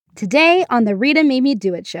Today on the Rita Made Me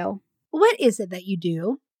Do It show. What is it that you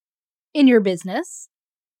do in your business?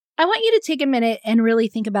 I want you to take a minute and really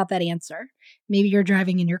think about that answer. Maybe you're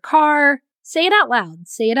driving in your car. Say it out loud.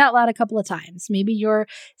 Say it out loud a couple of times. Maybe you're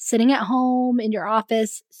sitting at home in your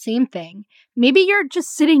office. Same thing. Maybe you're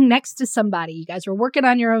just sitting next to somebody. You guys are working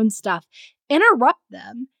on your own stuff. Interrupt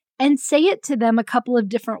them and say it to them a couple of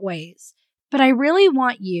different ways. But I really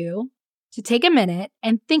want you to take a minute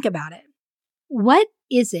and think about it. What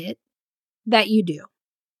is it that you do?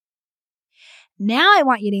 Now I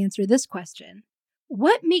want you to answer this question.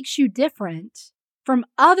 What makes you different from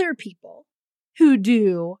other people who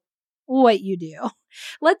do what you do?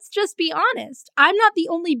 Let's just be honest. I'm not the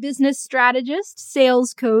only business strategist,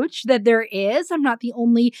 sales coach that there is. I'm not the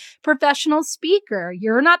only professional speaker.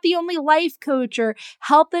 You're not the only life coach or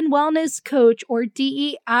health and wellness coach or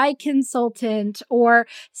DEI consultant or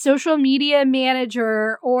social media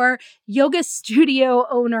manager or yoga studio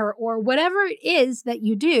owner or whatever it is that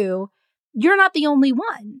you do. You're not the only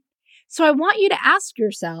one. So I want you to ask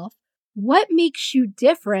yourself, what makes you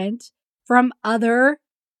different from other ...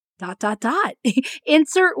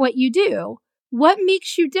 Insert what you do. What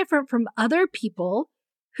makes you different from other people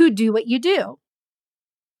who do what you do?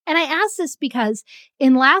 And I ask this because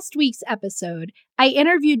in last week's episode, I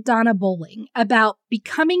interviewed Donna Bowling about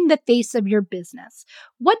becoming the face of your business.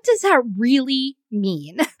 What does that really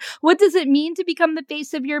mean? What does it mean to become the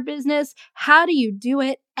face of your business? How do you do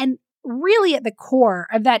it? And really at the core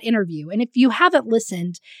of that interview, and if you haven't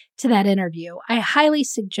listened to that interview, I highly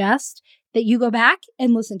suggest that you go back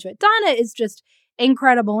and listen to it. Donna is just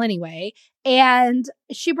incredible anyway, and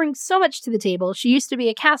she brings so much to the table. She used to be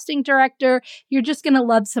a casting director. You're just going to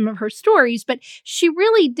love some of her stories, but she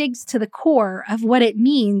really digs to the core of what it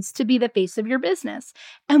means to be the face of your business.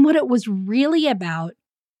 And what it was really about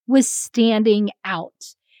was standing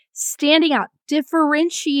out,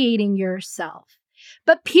 differentiating yourself.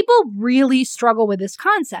 But people really struggle with this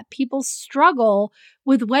concept. People struggle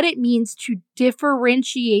with what it means to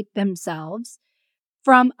differentiate themselves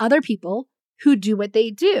from other people who do what they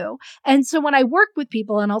do. And so when I work with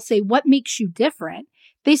people and I'll say, what makes you different?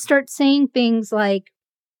 They start saying things like,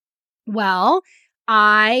 well,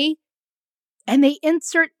 and they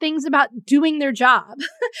insert things about doing their job.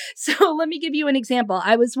 So let me give you an example.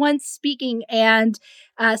 I was once speaking and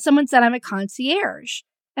someone said, I'm a concierge.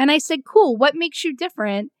 And I said, cool, what makes you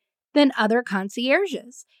different than other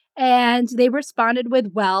concierges? And they responded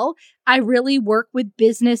with, well, I really work with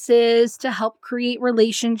businesses to help create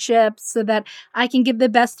relationships so that I can give the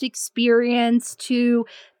best experience to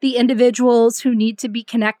the individuals who need to be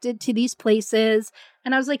connected to these places.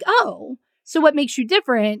 And I was like, oh, so what makes you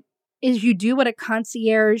different is you do what a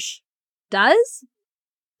concierge does?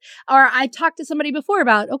 Or I talked to somebody before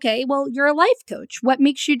about, okay, well, you're a life coach. What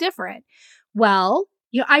makes you different? Well,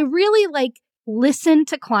 I really listen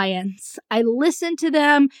to clients. I listen to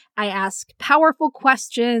them. I ask powerful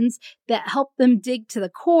questions that help them dig to the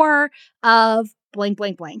core of blank,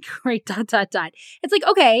 blank, blank, right? ... It's like,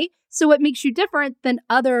 okay, so what makes you different than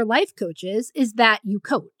other life coaches is that you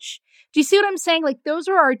coach. Do you see what I'm saying? Those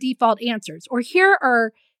are our default answers. Or here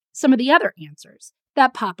are some of the other answers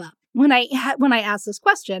that pop up when I ask this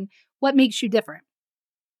question, what makes you different?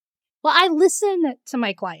 Well, I listen to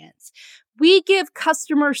my clients. We give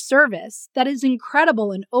customer service that is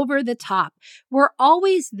incredible and over the top. We're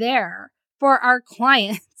always there for our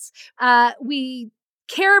clients. We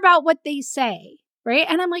care about what they say, right?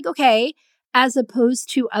 And I'm like, okay, as opposed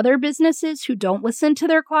to other businesses who don't listen to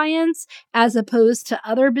their clients, as opposed to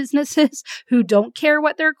other businesses who don't care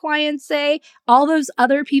what their clients say, all those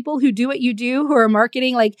other people who do what you do, who are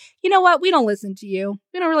marketing you know what? We don't listen to you.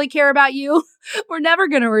 We don't really care about you. We're never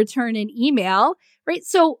going to return an email, right?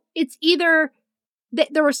 So it's either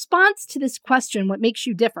the response to this question, what makes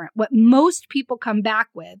you different, what most people come back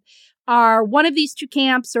with are one of these two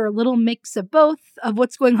camps or a little mix of both of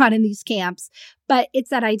what's going on in these camps. But it's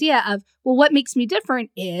that idea of, well, what makes me different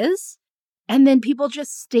is, and then people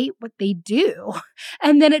just state what they do.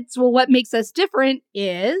 And then it's, well, what makes us different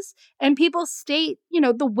is, and people state,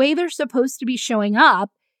 the way they're supposed to be showing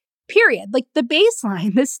up, period. The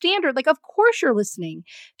baseline, the standard, of course you're listening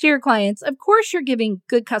to your clients. Of course you're giving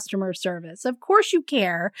good customer service. Of course you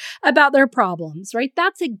care about their problems, right?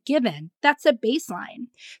 That's a given. That's a baseline.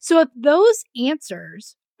 So if those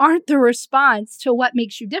answers aren't the response to what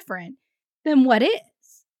makes you different, then what is?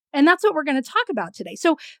 And that's what we're going to talk about today.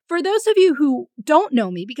 So for those of you who don't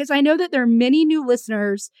know me, because I know that there are many new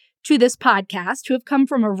listeners to this podcast who have come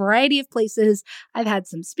from a variety of places. I've had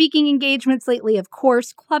some speaking engagements lately. Of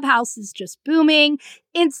course, Clubhouse is just booming.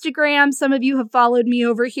 Instagram, some of you have followed me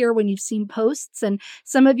over here when you've seen posts, and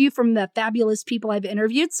some of you from the fabulous people I've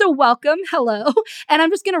interviewed. So welcome. Hello. And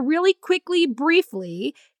I'm just going to really quickly,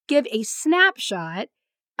 briefly give a snapshot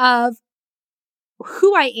of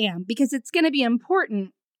who I am, because it's going to be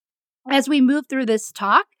important as we move through this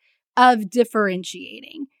talk of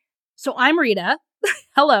differentiating. So I'm Rita.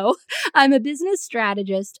 Hello. I'm a business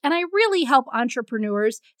strategist, and I really help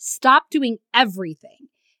entrepreneurs stop doing everything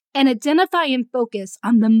and identify and focus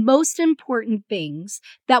on the most important things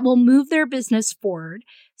that will move their business forward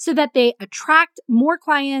so that they attract more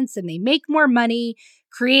clients and they make more money,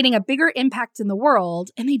 creating a bigger impact in the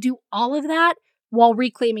world. And they do all of that while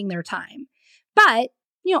reclaiming their time. But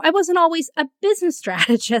I wasn't always a business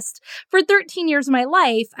strategist. For 13 years of my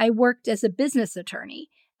life, I worked as a business attorney.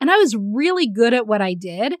 And I was really good at what I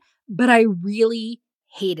did, but I really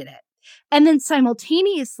hated it. And then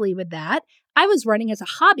simultaneously with that, I was running as a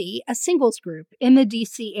hobby a singles group in the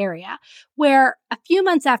DC area, where a few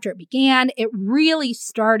months after it began, it really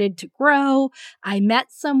started to grow. I met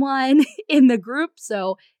someone in the group,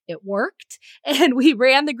 so it worked. And we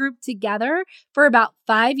ran the group together for about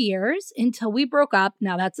 5 years until we broke up.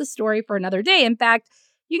 Now, that's a story for another day. In fact,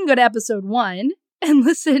 you can go to episode 1 and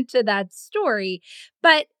listen to that story.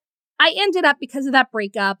 But I ended up, because of that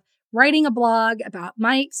breakup, writing a blog about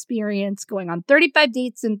my experience going on 35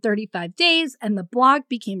 dates in 35 days. And the blog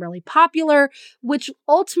became really popular, which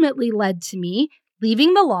ultimately led to me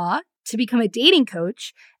leaving the law to become a dating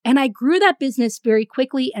coach. And I grew that business very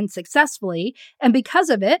quickly and successfully. And because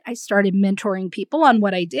of it, I started mentoring people on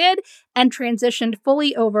what I did and transitioned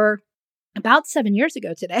fully over about 7 years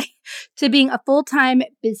ago today to being a full-time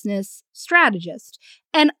business strategist.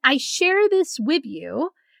 And I share this with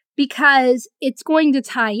you because it's going to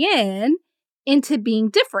tie into being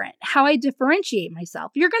different, how I differentiate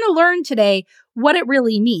myself. You're going to learn today what it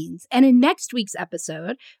really means. And in next week's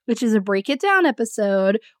episode, which is a Break It Down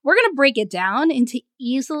episode, we're going to break it down into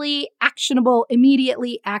easily actionable,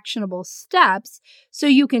 immediately actionable steps so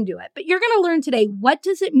you can do it. But you're going to learn today, what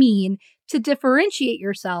does it mean to differentiate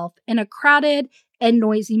yourself in a crowded and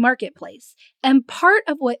noisy marketplace? And part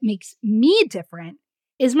of what makes me different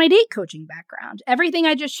is my date coaching background, everything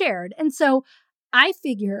I just shared. And so I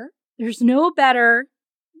figure there's no better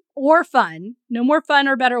or fun, no more fun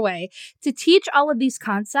or better way to teach all of these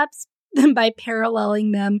concepts than by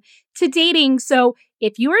paralleling them to dating. So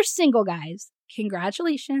if you are single, guys,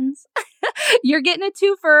 congratulations. You're getting a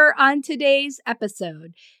twofer on today's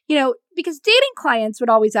episode. Because dating clients would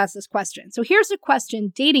always ask this question. So here's a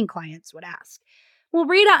question dating clients would ask. Well,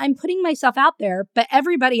 Rita, I'm putting myself out there, but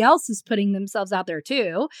everybody else is putting themselves out there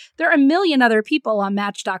too. There are a million other people on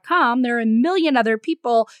Match.com. There are a million other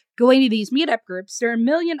people going to these meetup groups. There are a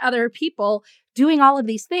million other people doing all of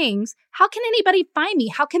these things. How can anybody find me?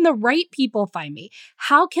 How can the right people find me?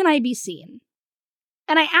 How can I be seen?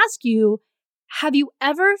 And I ask you, have you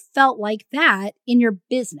ever felt like that in your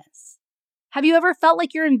business? Have you ever felt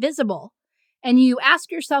like you're invisible? And you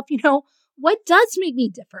ask yourself, what does make me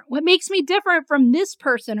different? What makes me different from this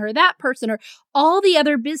person or that person or all the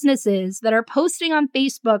other businesses that are posting on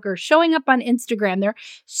Facebook or showing up on Instagram? There are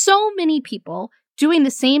so many people doing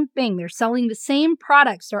the same thing. They're selling the same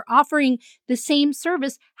products. They're offering the same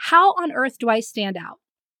service. How on earth do I stand out?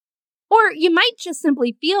 Or you might just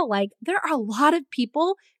simply feel like there are a lot of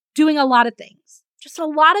people doing a lot of things. Just a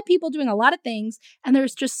lot of people doing a lot of things, and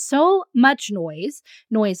there's just so much noise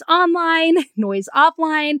online, noise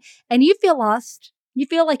offline, and you feel lost. You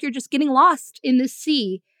feel like you're just getting lost in this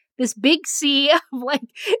sea, this big sea of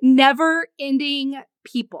never-ending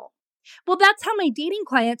people. Well, that's how my dating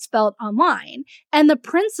clients felt online, and the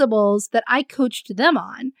principles that I coached them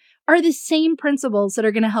on are the same principles that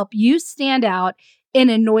are going to help you stand out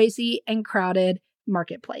in a noisy and crowded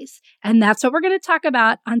marketplace. And that's what we're going to talk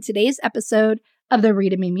about on today's episode of the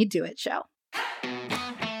Rita Made Me Do It show.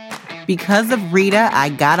 Because of Rita, I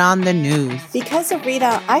got on the news. Because of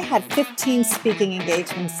Rita, I had 15 speaking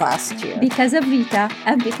engagements last year. Because of Rita,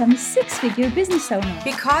 I've become a 6-figure business owner.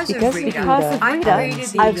 Because of Rita,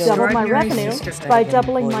 I've doubled my revenue by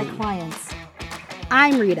doubling my clients.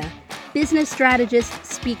 I'm Rita, business strategist,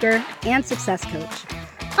 speaker, and success coach.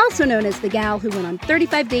 Also known as the gal who went on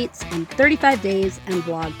 35 dates in 35 days and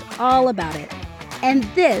blogged all about it. And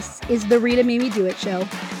this is the Rita Made Me Do It show,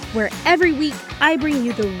 where every week I bring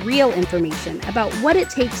you the real information about what it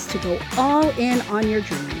takes to go all in on your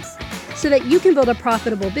dreams so that you can build a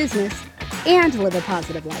profitable business and live a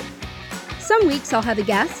positive life. Some weeks I'll have a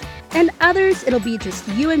guest, and others it'll be just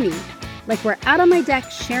you and me, like we're out on my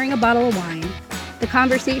deck sharing a bottle of wine, The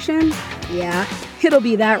conversation? Yeah, it'll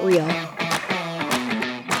be that real.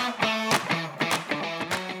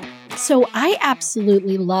 So I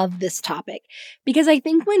absolutely love this topic because I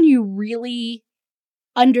think when you really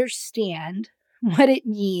understand what it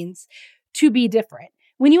means to be different,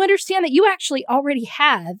 when you understand that you actually already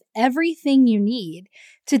have everything you need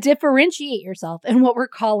to differentiate yourself in what we're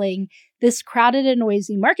calling this crowded and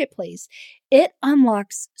noisy marketplace, it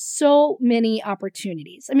unlocks so many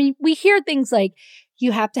opportunities. I mean, we hear things like,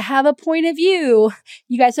 you have to have a point of view.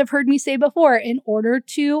 You guys have heard me say before, in order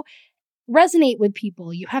to resonate with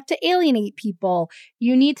people, you have to alienate people.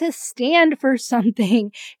 You need to stand for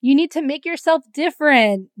something. You need to make yourself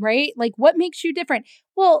different, right? Like, what makes you different?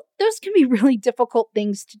 Well, those can be really difficult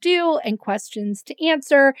things to do and questions to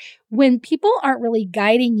answer when people aren't really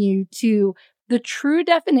guiding you to the true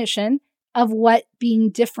definition of what being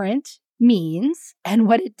different means and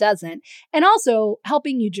what it doesn't, and also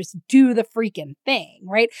helping you just do the freaking thing,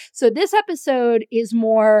 right? So this episode is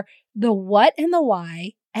more the what and the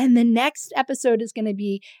why, and the next episode is going to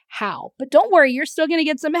be how. But don't worry, you're still going to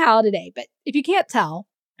get some how today. But if you can't tell,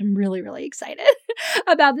 I'm really, really excited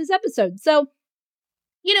about this episode. So,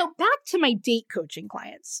 back to my date coaching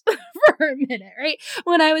clients for a minute, right?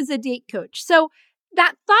 When I was a date coach. So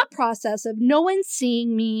that thought process of no one's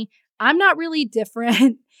seeing me, I'm not really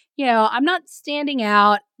different, I'm not standing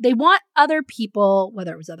out. They want other people,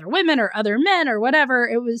 whether it was other women or other men or whatever.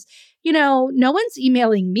 It was, no one's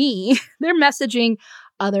emailing me. They're messaging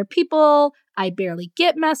other people. I barely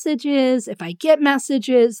get messages. If I get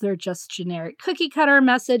messages, they're just generic cookie cutter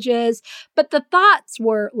messages. But the thoughts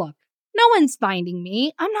were, look, no one's finding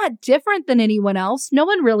me. I'm not different than anyone else. No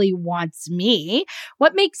one really wants me.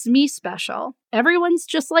 What makes me special? Everyone's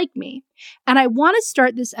just like me. And I want to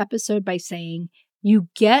start this episode by saying, you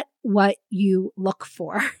get what you look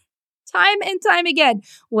for. Time and time again,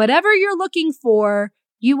 whatever you're looking for,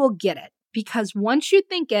 you will get it. Because once you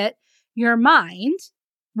think it, your mind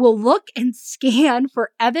will look and scan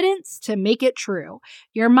for evidence to make it true.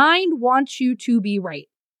 Your mind wants you to be right.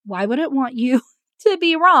 Why would it want you to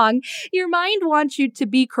be wrong? Your mind wants you to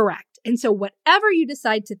be correct. And so whatever you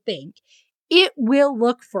decide to think, it will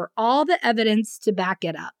look for all the evidence to back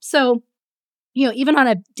it up. So, even on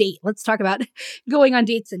a date, let's talk about going on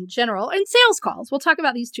dates in general and sales calls. We'll talk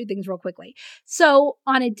about these two things real quickly. So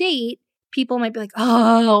on a date, people might be like,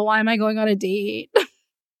 oh, why am I going on a date?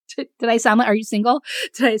 Did I sound like, are you single?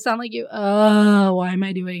 Did I sound like you? Oh, why am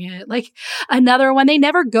I doing it? Like another one, they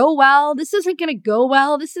never go well. This isn't going to go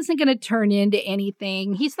well. This isn't going to turn into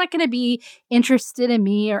anything. He's not going to be interested in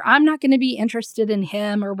me, or I'm not going to be interested in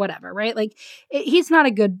him, or whatever, right? Like he's not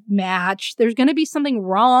a good match. There's going to be something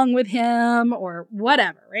wrong with him or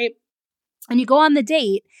whatever, right? And you go on the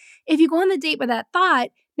date. If you go on the date with that thought,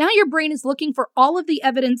 now your brain is looking for all of the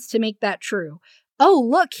evidence to make that true. Oh,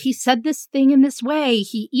 look, he said this thing in this way.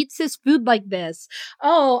 He eats his food like this.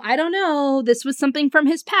 Oh, I don't know. This was something from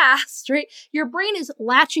his past, right? Your brain is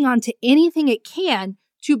latching onto anything it can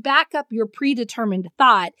to back up your predetermined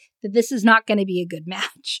thought that this is not going to be a good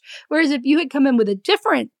match. Whereas if you had come in with a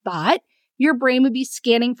different thought, your brain would be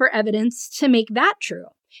scanning for evidence to make that true.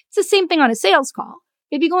 It's the same thing on a sales call.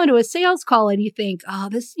 If you go into a sales call and you think, oh,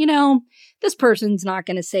 this person's not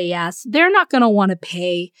going to say yes. They're not going to want to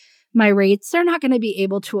pay my rates. They're not going to be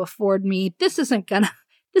able to afford me. This isn't going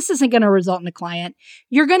to result in a client.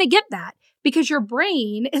 You're going to get that because your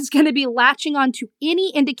brain is going to be latching onto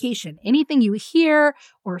any indication, anything you hear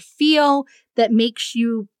or feel that makes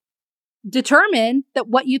you determine that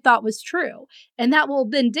what you thought was true. And that will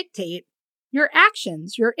then dictate your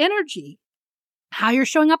actions, your energy, how you're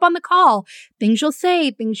showing up on the call, things you'll say,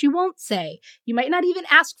 things you won't say. You might not even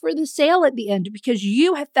ask for the sale at the end because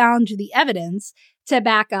you have found the evidence to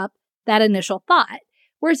back up that initial thought.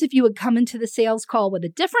 Whereas if you would come into the sales call with a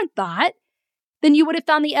different thought, then you would have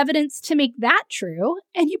found the evidence to make that true,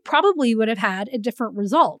 and you probably would have had a different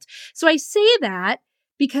result. So I say that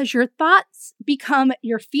because your thoughts become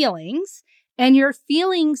your feelings, and your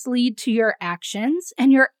feelings lead to your actions,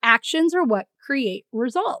 and your actions are what create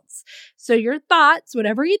results. So your thoughts,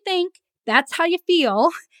 whatever you think, that's how you feel,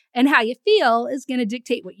 and how you feel is going to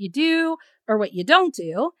dictate what you do or what you don't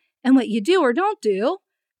do, and what you do or don't do.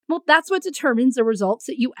 Well, that's what determines the results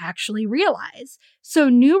that you actually realize. So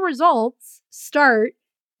new results start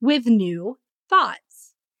with new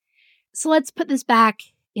thoughts. So let's put this back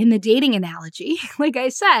in the dating analogy, like I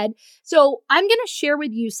said. So I'm going to share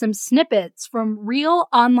with you some snippets from real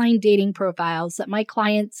online dating profiles that my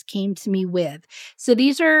clients came to me with. So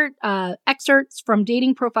these are excerpts from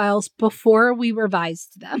dating profiles before we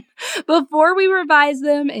revised them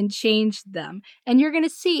and changed them. And you're going to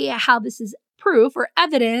see how this is proof or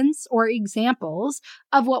evidence or examples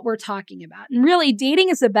of what we're talking about. And really, dating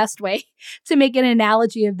is the best way to make an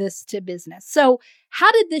analogy of this to business. So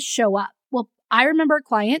how did this show up? Well, I remember a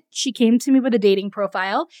client, she came to me with a dating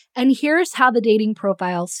profile, and here's how the dating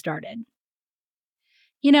profile started.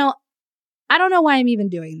 You know, I don't know why I'm even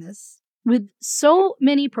doing this. With so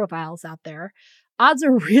many profiles out there, odds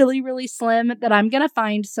are really, really slim that I'm going to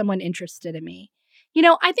find someone interested in me. You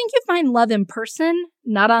know, I think you find love in person,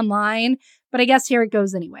 not online, but I guess here it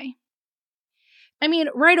goes anyway. I mean,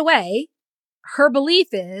 right away, her belief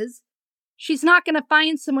is she's not going to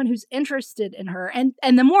find someone who's interested in her. And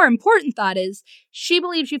the more important thought is she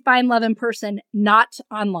believes you find love in person, not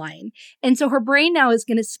online. And so her brain now is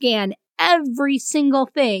going to scan every single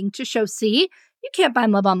thing to show, see, you can't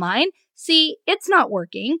find love online. See, it's not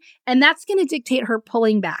working. And that's going to dictate her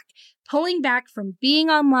pulling back from being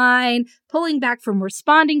online, pulling back from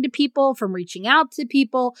responding to people, from reaching out to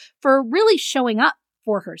people, for really showing up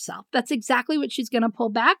for herself. That's exactly what she's going to pull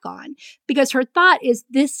back on, because her thought is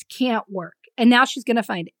this can't work. And now she's going to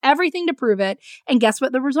find everything to prove it. And guess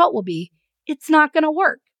what the result will be? It's not going to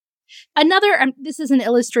work. Another, this isn't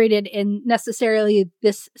illustrated in necessarily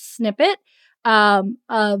this snippet of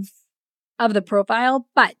the profile,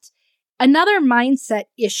 but another mindset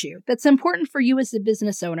issue that's important for you as a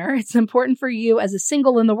business owner, it's important for you as a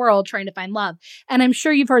single in the world trying to find love. And I'm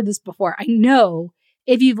sure you've heard this before. I know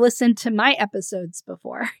if you've listened to my episodes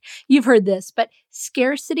before, you've heard this, but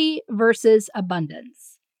scarcity versus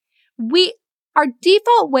abundance. Our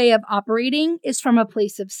default way of operating is from a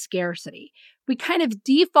place of scarcity. We kind of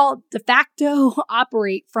de facto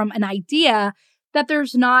operate from an idea that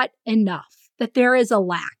there's not enough, that there is a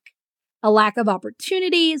lack of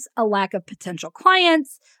opportunities, a lack of potential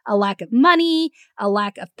clients, a lack of money, a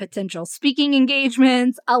lack of potential speaking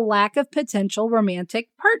engagements, a lack of potential romantic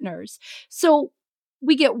partners. So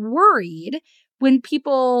we get worried when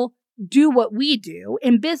people do what we do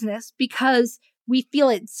in business because we feel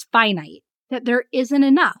it's finite, that there isn't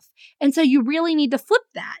enough. And so you really need to flip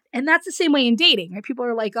that. And that's the same way in dating, right? People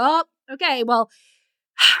are like, oh, okay, well,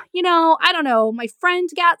 you know, I don't know, my friend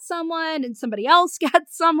got someone and somebody else got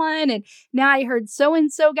someone. And now I heard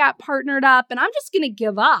so-and-so got partnered up and I'm just going to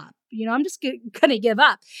give up. You know, I'm just going to give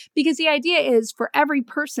up, because the idea is for every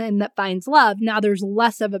person that finds love, now there's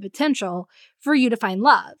less of a potential for you to find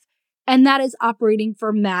love. And that is operating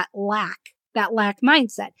from that lack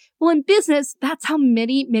mindset. Well, in business, that's how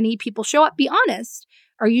many people show up. Be honest.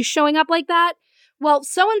 Are you showing up like that? Well,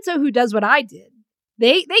 so-and-so who does what I did,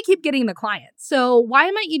 they keep getting the clients. So why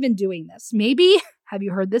am I even doing this? Maybe, have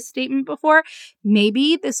you heard this statement before?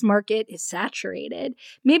 Maybe this market is saturated.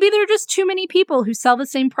 Maybe there are just too many people who sell the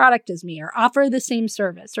same product as me or offer the same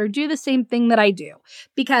service or do the same thing that I do,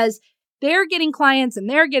 because they're getting clients and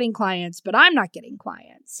they're getting clients, but I'm not getting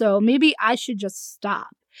clients. So maybe I should just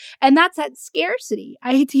stop. And that's that scarcity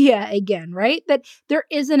idea again, right? That there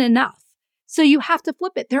isn't enough. So you have to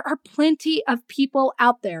flip it. There are plenty of people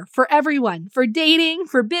out there for everyone, for dating,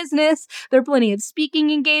 for business. There are plenty of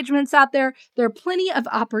speaking engagements out there. There are plenty of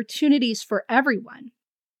opportunities for everyone.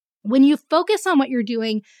 When you focus on what you're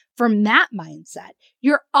doing from that mindset,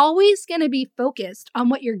 you're always going to be focused on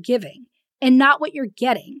what you're giving and not what you're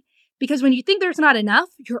getting. Because when you think there's not enough,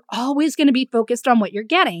 you're always going to be focused on what you're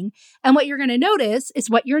getting. And what you're going to notice is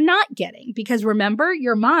what you're not getting. Because remember,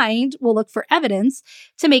 your mind will look for evidence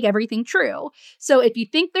to make everything true. So if you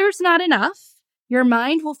think there's not enough, your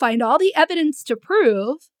mind will find all the evidence to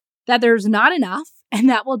prove that there's not enough. And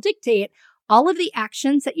that will dictate all of the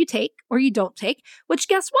actions that you take or you don't take, which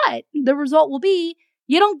guess what? The result will be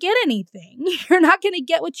you don't get anything. You're not going to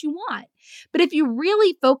get what you want. But if you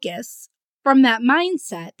really focus from that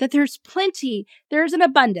mindset that there's plenty, there's an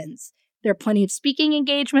abundance. There are plenty of speaking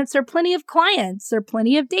engagements, there are plenty of clients, there are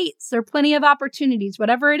plenty of dates, there are plenty of opportunities,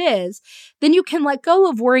 whatever it is, then you can let go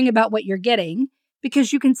of worrying about what you're getting,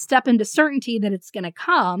 because you can step into certainty that it's going to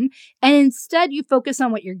come. And instead you focus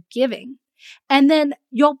on what you're giving. And then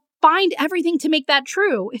you'll find everything to make that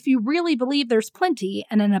true. If you really believe there's plenty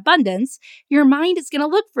and an abundance, your mind is going to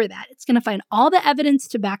look for that. It's going to find all the evidence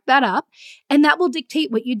to back that up, and that will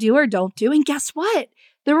dictate what you do or don't do. And guess what?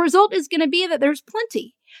 The result is going to be that there's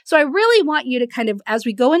plenty. So I really want you to kind of, as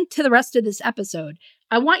we go into the rest of this episode,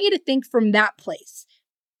 I want you to think from that place.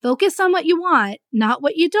 Focus on what you want, not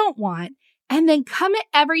what you don't want. And then come at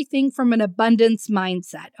everything from an abundance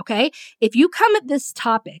mindset, okay? If you come at this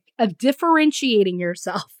topic of differentiating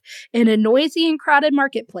yourself in a noisy and crowded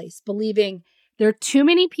marketplace, believing there are too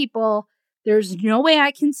many people, there's no way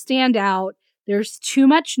I can stand out, There's too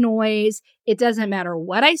much noise. It doesn't matter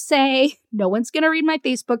what I say. No one's going to read my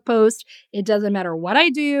Facebook post. It doesn't matter what I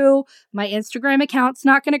do. My Instagram account's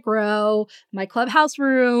not going to grow. My Clubhouse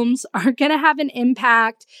rooms aren't going to have an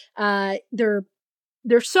impact. There's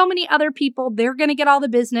so many other people. They're going to get all the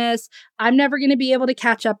business. I'm never going to be able to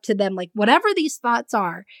catch up to them. Like whatever these thoughts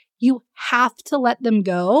are, you have to let them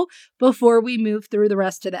go before we move through the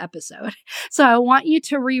rest of the episode. So I want you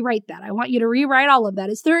to rewrite that. I want you to rewrite all of that.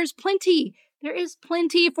 There is plenty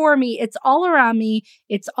for me. It's all around me.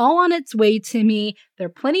 It's all on its way to me. There are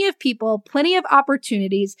plenty of people, plenty of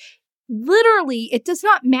opportunities. Literally, it does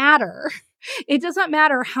not matter. It does not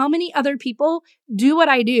matter how many other people do what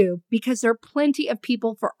I do because there are plenty of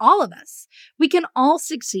people for all of us. We can all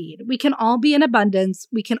succeed. We can all be in abundance.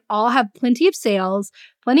 We can all have plenty of sales,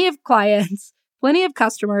 plenty of clients, plenty of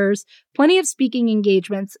customers, plenty of speaking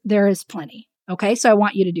engagements. There is plenty. Okay, so I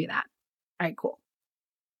want you to do that. All right, cool.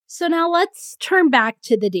 So now let's turn back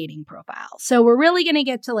to the dating profile. So we're really going to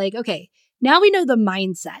get to okay, now we know the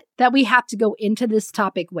mindset that we have to go into this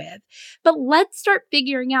topic with, but let's start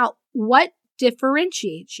figuring out what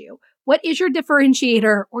differentiates you. What is your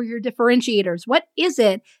differentiator or your differentiators? What is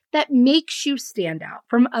it that makes you stand out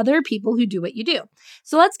from other people who do what you do?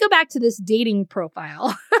 So let's go back to this dating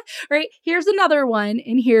profile, right? Here's another one,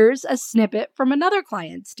 and here's a snippet from another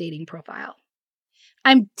client's dating profile.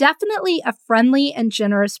 I'm definitely a friendly and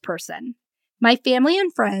generous person. My family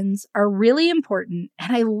and friends are really important,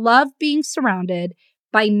 and I love being surrounded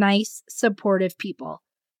by nice, supportive people.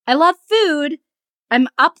 I love food. I'm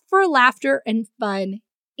up for laughter and fun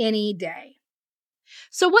any day.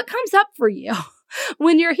 So what comes up for you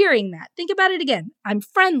when you're hearing that? Think about it again. I'm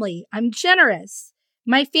friendly. I'm generous.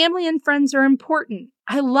 My family and friends are important.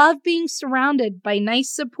 I love being surrounded by nice,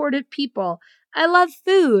 supportive people. I love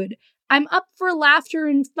food. I'm up for laughter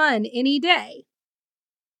and fun any day.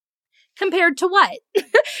 Compared to what?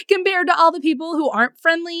 Compared to all the people who aren't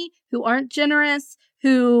friendly, who aren't generous,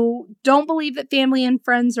 who don't believe that family and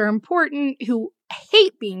friends are important, who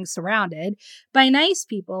hate being surrounded by nice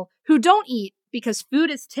people, who don't eat because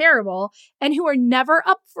food is terrible, and who are never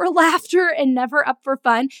up for laughter and never up for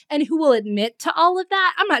fun, and who will admit to all of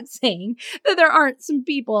that. I'm not saying that there aren't some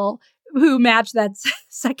people who match that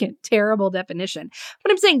second terrible definition.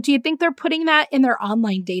 But I'm saying, do you think they're putting that in their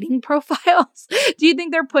online dating profiles? Do you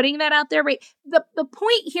think they're putting that out there? Right. The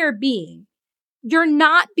point here being, you're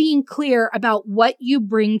not being clear about what you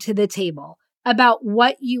bring to the table, about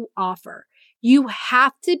what you offer. You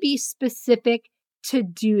have to be specific to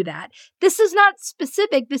do that. This is not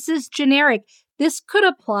specific. This is generic. This could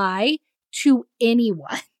apply to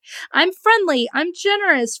anyone. I'm friendly. I'm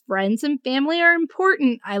generous. Friends and family are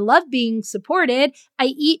important. I love being supported.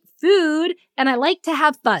 I eat food and I like to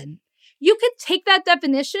have fun. You could take that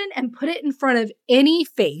definition and put it in front of any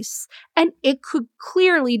face, and it could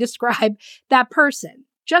clearly describe that person.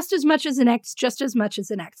 Just as much as an ex, just as much as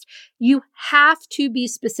an ex. You have to be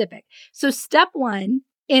specific. So step one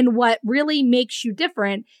in what really makes you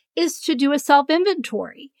different is to do a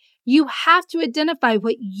self-inventory. You have to identify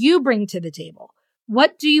what you bring to the table.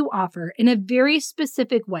 What do you offer in a very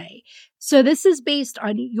specific way? So this is based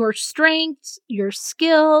on your strengths, your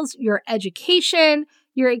skills, your education,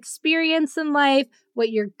 your experience in life,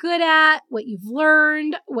 what you're good at, what you've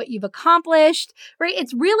learned, what you've accomplished, right?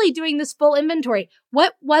 It's really doing this full inventory.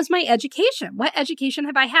 What was my education? What education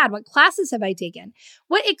have I had? What classes have I taken?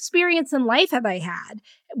 What experience in life have I had?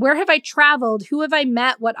 Where have I traveled? Who have I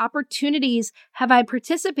met? What opportunities have I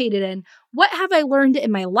participated in? What have I learned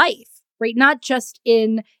in my life, right? Not just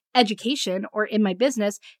in education or in my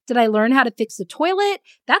business. Did I learn how to fix a toilet?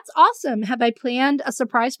 That's awesome. Have I planned a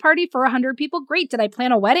surprise party for 100 people? Great. Did I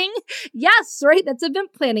plan a wedding? Yes, right? That's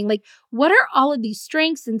event planning. Like, what are all of these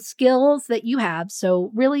strengths and skills that you have?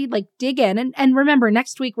 So really dig in. And remember,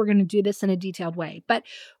 next week, we're going to do this in a detailed way. But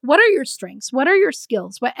what are your strengths? What are your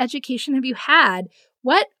skills? What education have you had?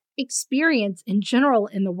 What experience in general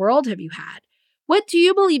in the world have you had? What do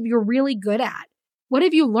you believe you're really good at? What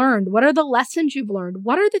have you learned? What are the lessons you've learned?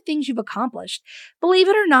 What are the things you've accomplished? Believe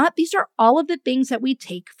it or not, these are all of the things that we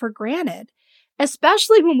take for granted,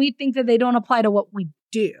 especially when we think that they don't apply to what we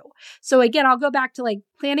do. So again, I'll go back to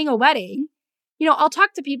planning a wedding. I'll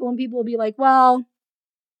talk to people and people will be like, well,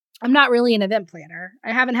 I'm not really an event planner.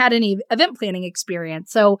 I haven't had any event planning experience.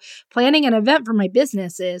 So planning an event for my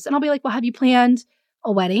business is, and I'll be like, well, have you planned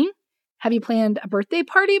a wedding? Have you planned a birthday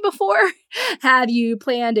party before? Have you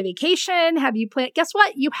planned a vacation? Guess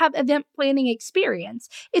what? You have event planning experience.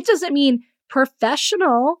 It doesn't mean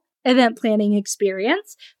professional event planning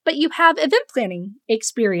experience, but you have event planning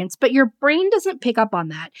experience. But your brain doesn't pick up on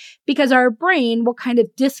that because our brain will kind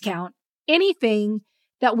of discount anything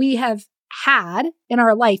that we have had in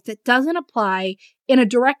our life that doesn't apply in a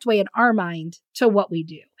direct way in our mind to what we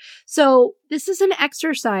do. So this is an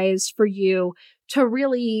exercise for you to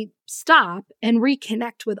really stop and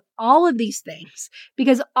reconnect with all of these things,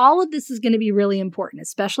 because all of this is going to be really important,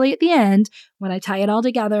 especially at the end when I tie it all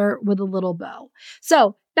together with a little bow.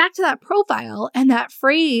 So back to that profile and that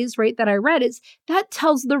phrase, right, that I read, is that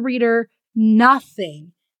tells the reader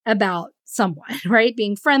nothing about someone, right?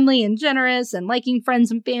 Being friendly and generous and liking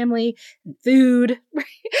friends and family and food, right?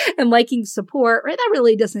 And liking support, right? That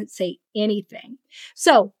really doesn't say anything.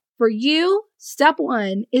 So for you, step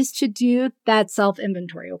one is to do that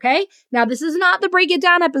self-inventory, okay? Now, this is not the break it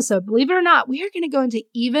down episode. Believe it or not, we are going to go into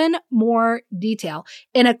even more detail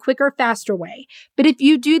in a quicker, faster way. But if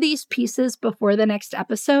you do these pieces before the next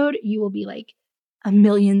episode, you will be like a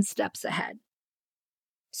million steps ahead.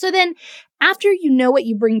 So then, after you know what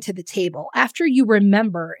you bring to the table, after you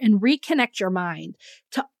remember and reconnect your mind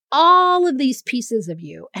to all of these pieces of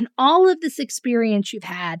you and all of this experience you've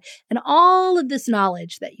had and all of this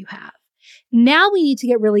knowledge that you have, now we need to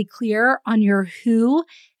get really clear on your who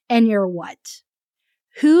and your what.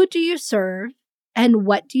 Who do you serve and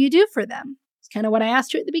what do you do for them? It's kind of what I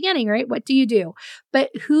asked you at the beginning, right? What do you do? But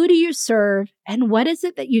who do you serve and what is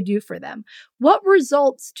it that you do for them? What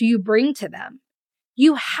results do you bring to them?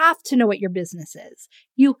 You have to know what your business is.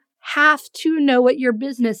 You have to know what your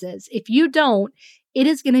business is. If you don't, it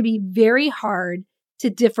is going to be very hard to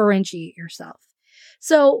differentiate yourself.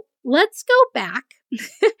 So let's go back.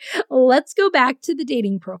 Let's go back to the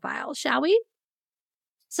dating profile, shall we?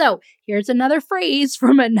 So here's another phrase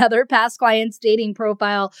from another past client's dating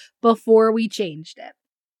profile before we changed it.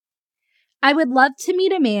 I would love to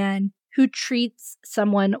meet a man who treats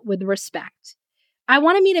someone with respect. I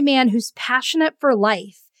want to meet a man who's passionate for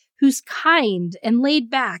life, who's kind and laid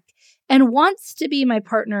back, and wants to be my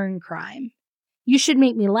partner in crime. You should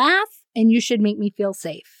make me laugh, and you should make me feel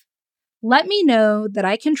safe. Let me know that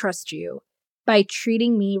I can trust you by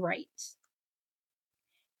treating me right.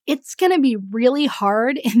 It's going to be really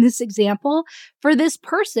hard in this example for this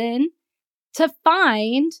person to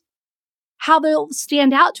find how they'll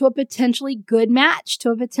stand out to a potentially good match,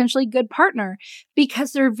 to a potentially good partner,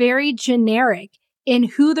 because they're very generic in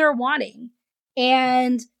who they're wanting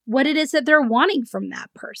and what it is that they're wanting from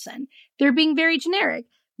that person. They're being very generic.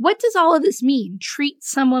 What does all of this mean? Treat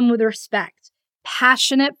someone with respect,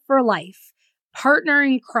 passionate for life, partner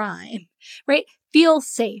in crime, right? Feel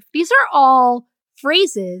safe. These are all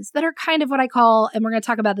phrases that are kind of what I call, and we're going to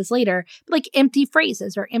talk about this later, like empty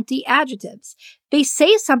phrases or empty adjectives. They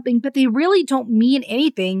say something, but they really don't mean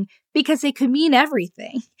anything because they could mean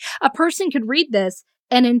everything. A person could read this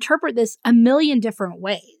and interpret this a million different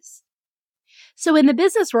ways. So in the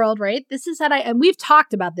business world, right, this is how and we've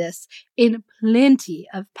talked about this in plenty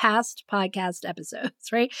of past podcast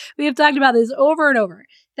episodes, right? We have talked about this over and over.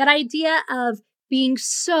 That idea of being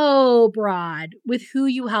so broad with who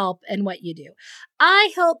you help and what you do.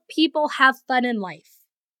 I help people have fun in life.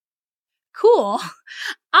 Cool.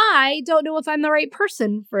 I don't know if I'm the right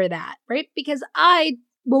person for that, right? Because I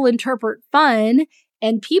will interpret fun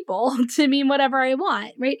and people to mean whatever I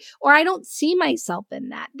want, right? Or I don't see myself in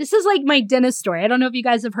that. This is like my dentist story. I don't know if you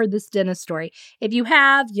guys have heard this dentist story. If you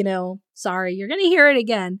have, sorry, you're going to hear it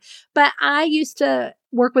again. But I used to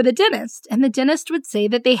work with a dentist, and the dentist would say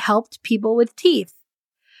that they helped people with teeth.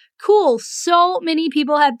 Cool. So many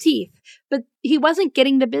people have teeth, but he wasn't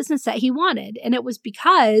getting the business that he wanted. And it was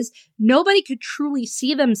because nobody could truly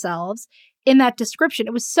see themselves in that description.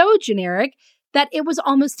 It was so generic that it was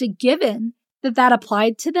almost a given that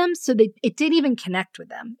applied to them, so that it didn't even connect with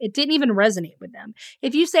them. It didn't even resonate with them.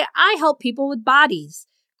 If you say, I help people with bodies,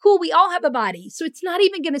 cool, we all have a body. So it's not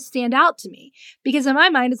even going to stand out to me because in my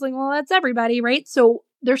mind, it's like, well, that's everybody, right? So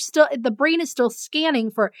the brain is still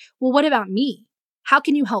scanning for, well, what about me? How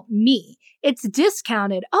can you help me? It's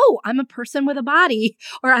discounted. Oh, I'm a person with a body,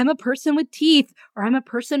 or I'm a person with teeth, or I'm a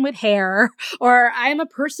person with hair, or I'm a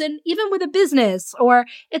person even with a business, or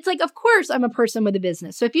it's like, of course, I'm a person with a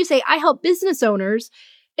business. So if you say, I help business owners,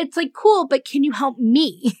 it's like, cool, but can you help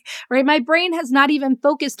me, right? My brain has not even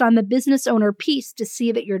focused on the business owner piece to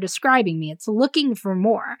see that you're describing me. It's looking for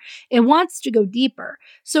more. It wants to go deeper.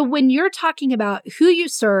 So when you're talking about who you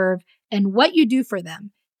serve and what you do for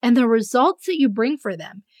them and the results that you bring for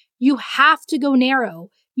them, you have to go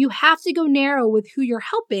narrow. You have to go narrow with who you're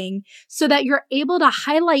helping so that you're able to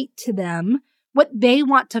highlight to them what they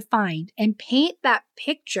want to find and paint that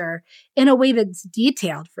picture in a way that's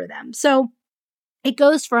detailed for them. So it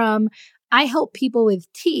goes from, I help people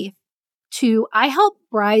with teeth to I help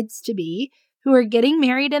brides-to-be who are getting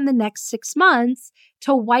married in the next 6 months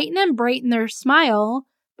to whiten and brighten their smile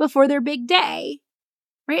before their big day.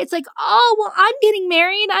 right? It's like, oh, well, I'm getting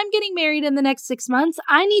married. I'm getting married in the next 6 months.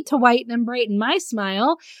 I need to whiten and brighten my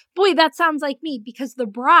smile. Boy, that sounds like me, because the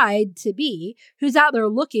bride-to-be who's out there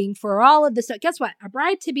looking for all of this stuff, guess what? A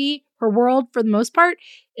bride-to-be, her world for the most part,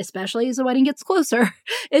 especially as the wedding gets closer,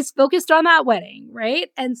 is focused on that wedding, right?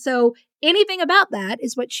 And so anything about that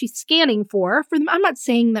is what she's scanning for them. I'm not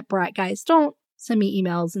saying that guys, don't send me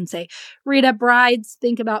emails and say, Rita, brides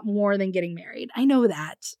think about more than getting married. I know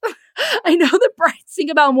that. I know that brides think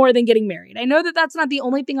about more than getting married. I know that that's not the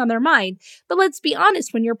only thing on their mind. But let's be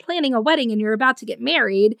honest, when you're planning a wedding and you're about to get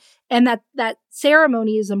married and that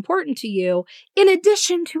ceremony is important to you, in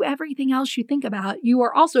addition to everything else you think about, you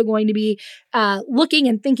are also going to be looking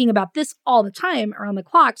and thinking about this all the time around the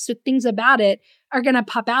clock. So things about it are going to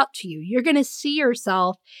pop out to you. You're going to see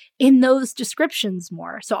yourself in those descriptions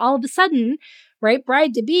more. So all of a sudden, right,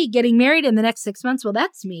 bride-to-be getting married in the next 6 months, well,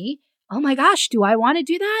 that's me. Oh my gosh, do I want to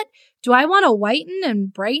do that? Do I want to whiten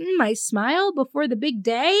and brighten my smile before the big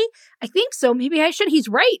day? I think so. Maybe I should. He's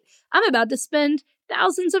right. I'm about to spend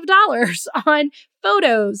thousands of dollars on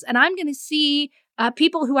photos, and I'm going to see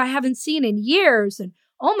people who I haven't seen in years. And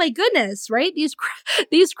oh my goodness, right?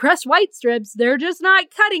 These Crest white strips, they're just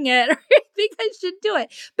not cutting it. I think I should do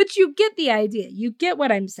it. But you get the idea. You get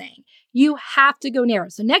what I'm saying. You have to go narrow.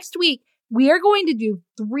 So next week, we are going to do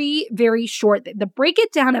 3 very short, the break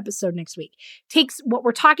it down episode next week takes what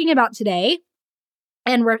we're talking about today.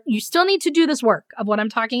 And you still need to do this work of what I'm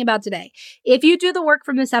talking about today. If you do the work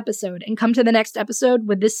from this episode and come to the next episode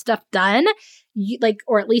with this stuff done,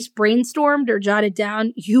 or at least brainstormed or jotted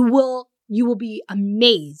down, you will be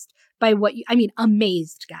amazed by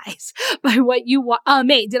amazed, guys, by what you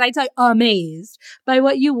amazed. Did I tell you amazed by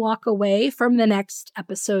what you walk away from the next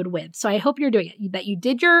episode with? So I hope you're doing it, that you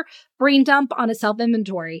did your brain dump on a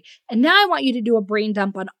self-inventory. And now I want you to do a brain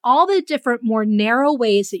dump on all the different, more narrow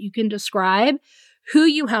ways that you can describe who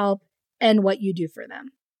you help and what you do for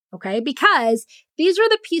them. Okay, because these are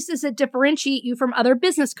the pieces that differentiate you from other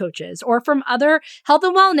business coaches or from other health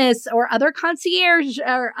and wellness or other concierge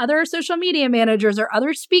or other social media managers or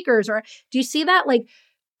other speakers. Or do you see that? Like,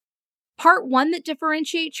 part 1 that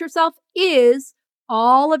differentiates yourself is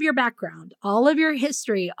all of your background, all of your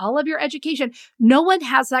history, all of your education. No one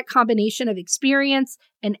has that combination of experience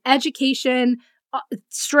and education,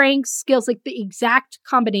 strengths, skills, like the exact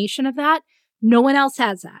combination of that. No one else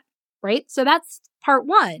has that, right? So that's part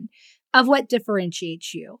 1 of what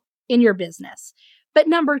differentiates you in your business. But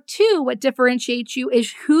number 2, what differentiates you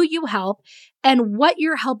is who you help and what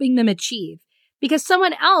you're helping them achieve. Because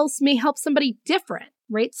someone else may help somebody different,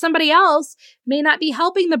 right? Somebody else may not be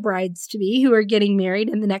helping the brides-to-be who are getting married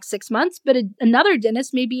in the next 6 months, but another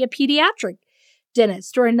dentist may be a pediatric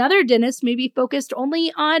dentist, or another dentist may be focused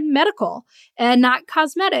only on medical and not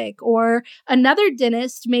cosmetic, or another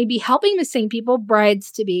dentist may be helping the same people,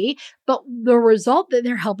 brides-to-be, but the result that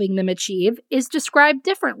they're helping them achieve is described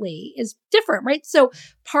differently, is different, right? So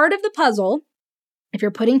part of the puzzle, if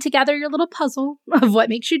you're putting together your little puzzle of what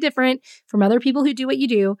makes you different from other people who do what you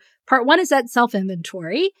do, part 1 is that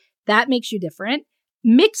self-inventory. That makes you different,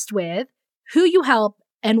 mixed with who you help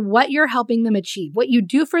and what you're helping them achieve, what you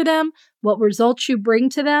do for them, what results you bring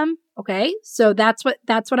to them. Okay, so that's what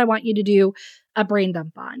I want you to do a brain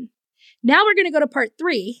dump on. Now we're going to go to part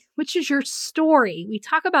 3, which is your story. We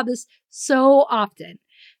talk about this so often.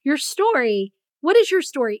 Your story. What is your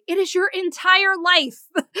story? It is your entire life.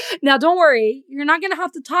 Now, don't worry. You're not going to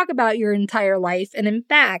have to talk about your entire life. And in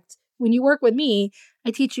fact, when you work with me, I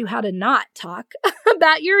teach you how to not talk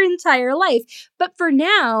about your entire life. But for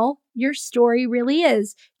now, your story really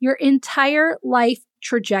is your entire life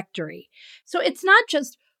trajectory. So it's not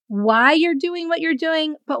just why you're doing what you're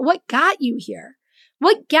doing, but what got you here.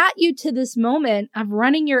 What got you to this moment of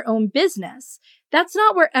running your own business? That's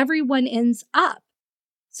not where everyone ends up.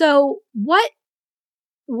 So what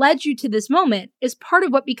led you to this moment is part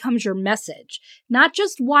of what becomes your message, not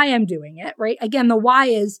just why I'm doing it, right? Again, the why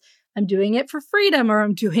is I'm doing it for freedom, or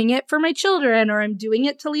I'm doing it for my children, or I'm doing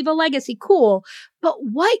it to leave a legacy. Cool. But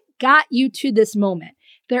what got you to this moment?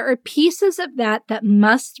 There are pieces of that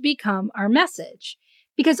must become our message,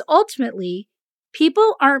 because ultimately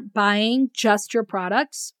people aren't buying just your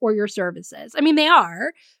products or your services. I mean, they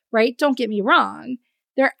are, right? Don't get me wrong.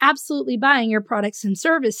 They're absolutely buying your products and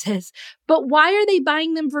services. But why are they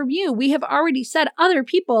buying them from you? We have already said other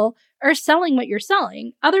people are selling what you're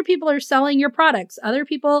selling. Other people are selling your products. Other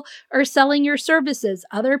people are selling your services.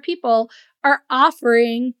 Other people are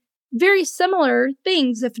offering very similar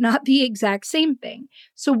things, if not the exact same thing.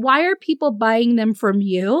 So why are people buying them from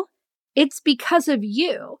you? It's because of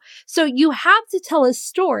you. So you have to tell a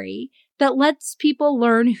story that lets people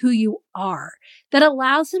learn who you are, that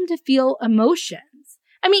allows them to feel emotions.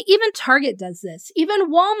 I mean, even Target does this.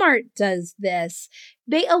 Even Walmart does this.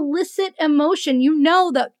 They elicit emotion. You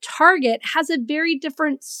know that Target has a very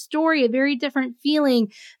different story, a very different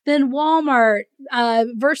feeling than Walmart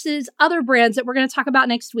versus other brands that we're going to talk about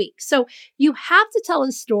next week. So you have to tell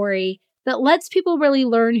a story that lets people really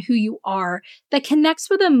learn who you are, that connects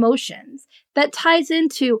with emotions, that ties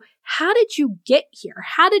into how did you get here?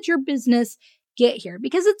 How did your business get here?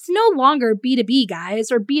 Because it's no longer B2B,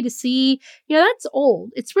 guys, or B2C. That's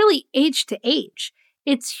old. It's really age to age.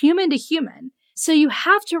 It's human to human. So you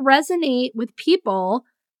have to resonate with people,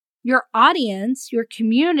 your audience, your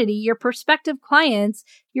community, your prospective clients,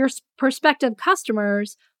 your prospective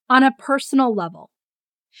customers on a personal level.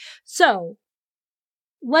 So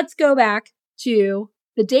let's go back to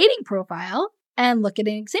the dating profile and look at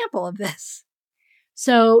an example of this.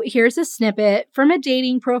 So here's a snippet from a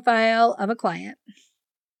dating profile of a client.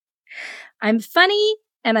 I'm funny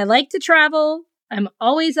and I like to travel. I'm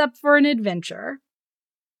always up for an adventure.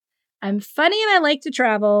 I'm funny and I like to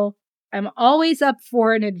travel. I'm always up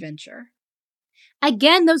for an adventure.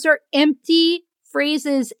 Again, those are empty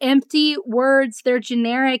phrases, empty words. They're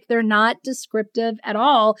generic. They're not descriptive at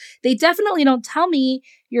all. They definitely don't tell me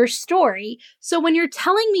your story. So when you're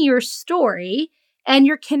telling me your story and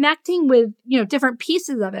you're connecting with, different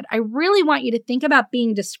pieces of it, I really want you to think about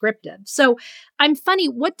being descriptive. So I'm funny.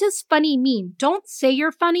 What does funny mean? Don't say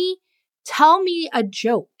you're funny. Tell me a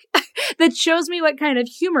joke that shows me what kind of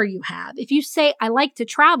humor you have. If you say, I like to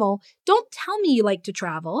travel, don't tell me you like to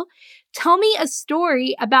travel. Tell me a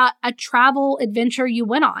story about a travel adventure you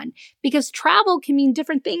went on, because travel can mean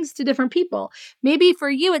different things to different people. Maybe for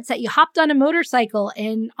you, it's that you hopped on a motorcycle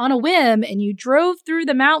and on a whim and you drove through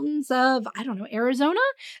the mountains of, Arizona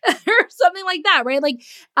or something like that, right?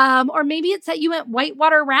 Or maybe it's that you went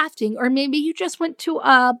whitewater rafting, or maybe you just went to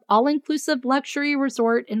a all-inclusive luxury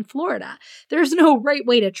resort in Florida. There's no right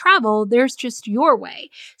way to travel. There's just your way.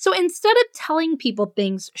 So instead of telling people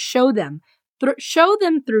things, show them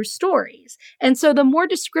through stories. And so the more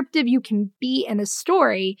descriptive you can be in a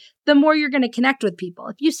story, the more you're going to connect with people.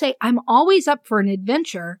 If you say, I'm always up for an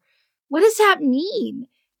adventure, what does that mean?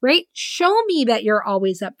 Right? Show me that you're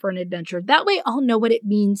always up for an adventure. That way I'll know what it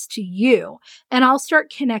means to you and I'll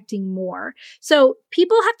start connecting more. So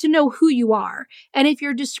people have to know who you are. And if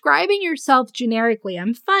you're describing yourself generically,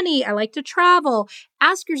 I'm funny, I like to travel,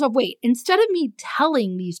 ask yourself, wait, instead of me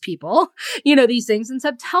telling these people, these things,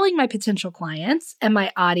 instead of telling my potential clients and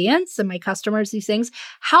my audience and my customers these things,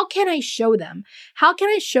 how can I show them? How can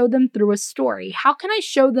I show them through a story? How can I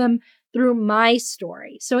show them through my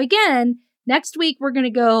story? So again, next week, we're going to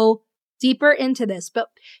go deeper into this, but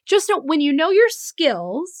just know when you know your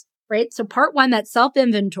skills, right? So part one, that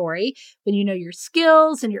self-inventory, when you know your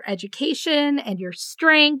skills and your education and your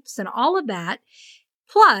strengths and all of that,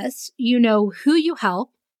 plus you know who you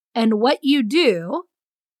help and what you do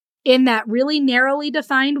in that really narrowly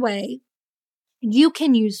defined way, you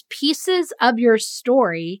can use pieces of your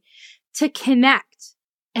story to connect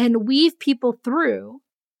and weave people through,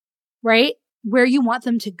 right? Where you want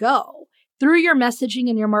them to go, through your messaging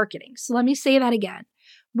and your marketing. So let me say that again.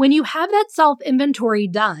 When you have that self-inventory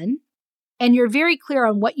done and you're very clear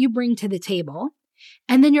on what you bring to the table,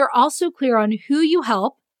 and then you're also clear on who you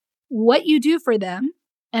help, what you do for them,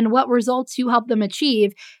 and what results you help them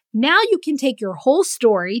achieve, now you can take your whole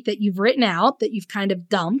story that you've written out, that you've kind of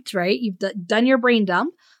dumped, right? You've done your brain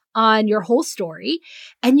dump on your whole story,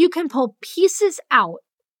 and you can pull pieces out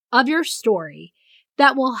of your story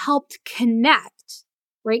that will help to connect,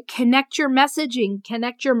 right? Connect your messaging,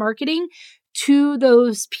 connect your marketing to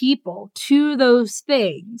those people, to those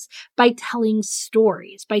things by telling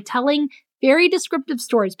stories, by telling very descriptive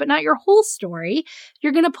stories, but not your whole story.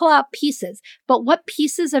 You're going to pull out pieces. But what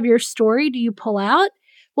pieces of your story do you pull out?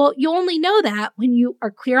 Well, you only know that when you are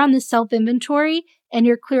clear on the self-inventory and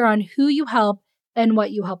you're clear on who you help and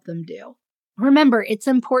what you help them do. Remember, it's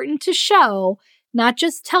important to show, not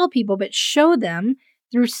just tell people, but show them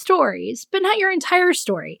through stories, but not your entire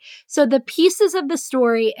story. So the pieces of the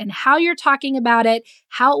story and how you're talking about it,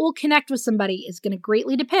 how it will connect with somebody is going to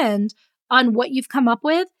greatly depend on what you've come up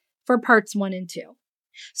with for parts 1 and 2.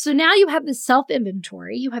 So now you have this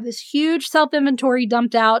self-inventory. You have this huge self-inventory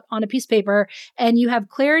dumped out on a piece of paper, and you have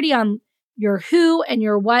clarity on your who and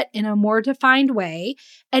your what in a more defined way.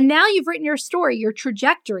 And now you've written your story, your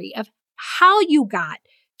trajectory of how you got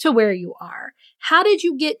to where you are. How did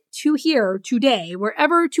you get to here today,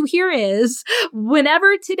 wherever to here is,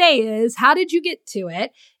 whenever today is, how did you get to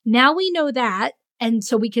it? Now we know that. And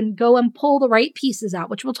so we can go and pull the right pieces out,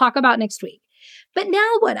 which we'll talk about next week. But now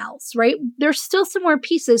what else, right? There's still some more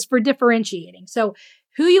pieces for differentiating. So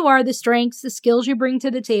who you are, the strengths, the skills you bring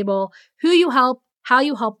to the table, who you help, how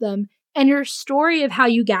you help them, and your story of how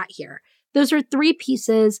you got here. Those are 3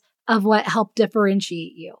 pieces of what help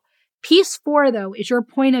differentiate you. Piece 4, though, is your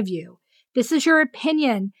point of view. This is your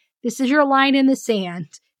opinion. This is your line in the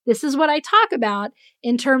sand. This is what I talk about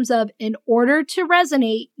in terms of, in order to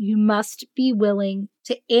resonate, you must be willing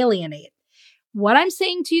to alienate. What I'm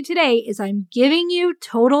saying to you today is I'm giving you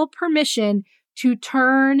total permission to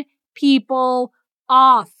turn people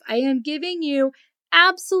off. I am giving you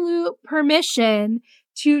absolute permission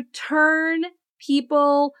to turn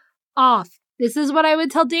people off. This is what I would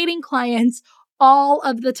tell dating clients all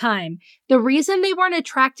of the time. The reason they weren't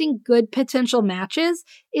attracting good potential matches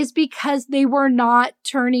is because they were not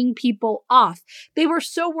turning people off. They were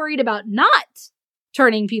so worried about not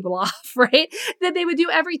turning people off, right? That they would do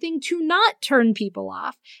everything to not turn people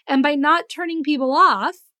off. And by not turning people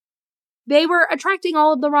off, they were attracting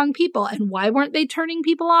all of the wrong people. And why weren't they turning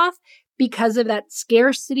people off? Because of that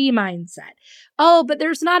scarcity mindset. Oh, but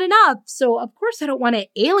there's not enough. So of course I don't want to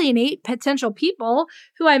alienate potential people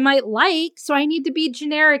who I might like. So I need to be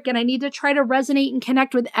generic and I need to try to resonate and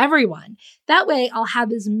connect with everyone. That way I'll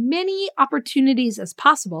have as many opportunities as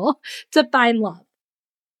possible to find love.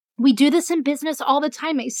 We do this in business all the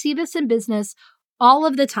time. I see this in business all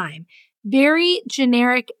of the time. Very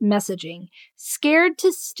generic messaging, scared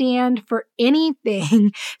to stand for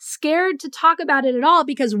anything, scared to talk about it at all,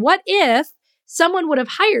 because what if someone would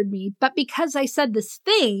have hired me, but because I said this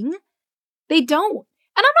thing, they don't.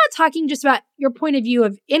 And I'm not talking just about your point of view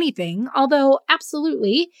of anything, although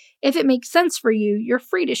absolutely, if it makes sense for you, you're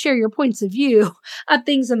free to share your points of view of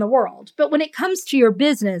things in the world. But when it comes to your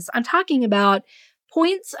business, I'm talking about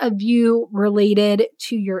points of view related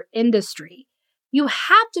to your industry. You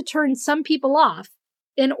have to turn some people off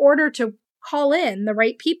in order to call in the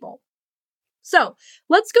right people. So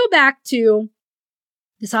let's go back to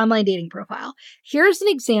this online dating profile. Here's an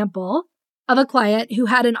example of a client who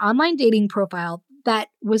had an online dating profile that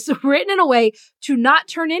was written in a way to not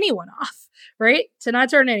turn anyone off, right? To not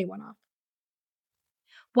turn anyone off.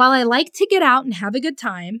 While I like to get out and have a good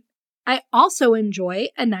time, I also enjoy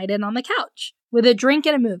a night in on the couch with a drink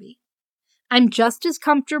and a movie. I'm just as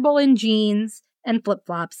comfortable in jeans and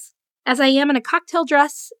flip-flops as I am in a cocktail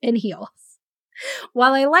dress and heels.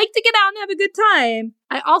 While I like to get out and have a good time,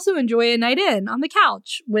 I also enjoy a night in on the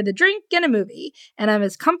couch with a drink and a movie, and I'm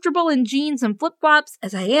as comfortable in jeans and flip-flops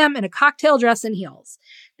as I am in a cocktail dress and heels.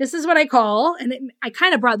 This is what I call, and I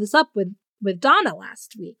kind of brought this up with Donna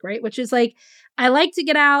last week, right? Which is like, I like to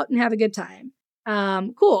get out and have a good time.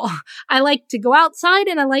 Cool. I like to go outside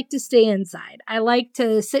and I like to stay inside. I like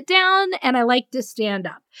to sit down and I like to stand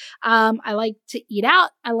up. I like to eat out.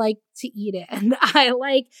 I like to eat in. I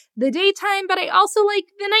like the daytime, but I also like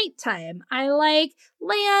the nighttime. I like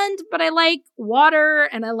land, but I like water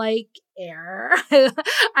and I like air.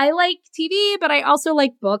 I like TV, but I also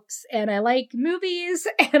like books and I like movies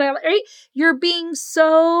and right? You're being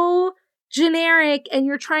so generic and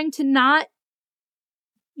you're trying to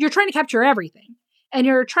capture everything. And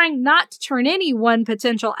you're trying not to turn any one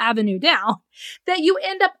potential avenue down, that you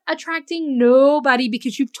end up attracting nobody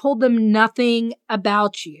because you've told them nothing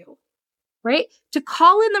about you, right? To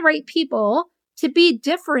call in the right people, to be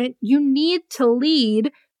different, you need to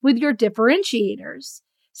lead with your differentiators.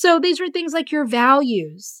 So these are things like your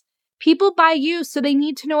values. People buy you, so they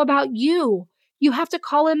need to know about you. You have to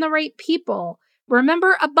call in the right people.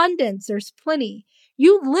 Remember abundance, there's plenty.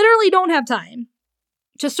 You literally don't have time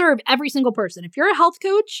to serve every single person. If you're a health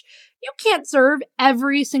coach, you can't serve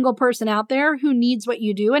every single person out there who needs what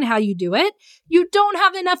you do and how you do it. You don't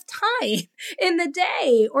have enough time in the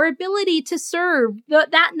day or ability to serve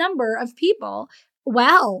that number of people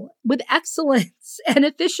well, with excellence and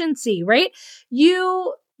efficiency, right?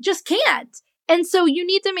 You just can't. And so you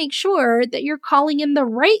need to make sure that you're calling in the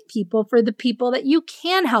right people for the people that you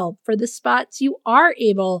can help, for the spots you are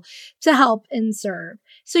able to help and serve.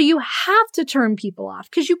 So you have to turn people off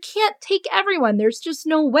because you can't take everyone. There's just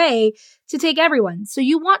no way to take everyone. So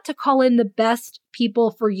you want to call in the best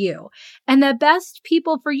people for you. And the best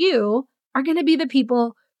people for you are going to be the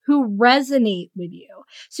people who resonate with you.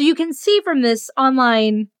 So you can see from this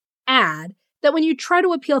online ad that when you try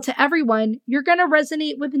to appeal to everyone, you're going to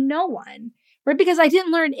resonate with no one. Right? Because I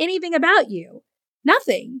didn't learn anything about you.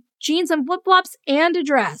 Nothing. Jeans and flip-flops and a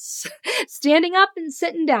dress. Standing up and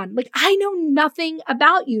sitting down. Like, I know nothing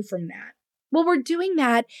about you from that. Well, we're doing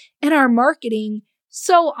that in our marketing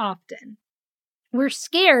so often. We're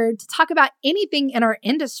scared to talk about anything in our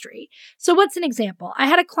industry. So what's an example? I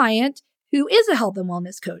had a client who is a health and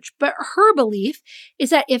wellness coach, but her belief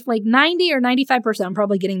is that if like 90 or 95%, I'm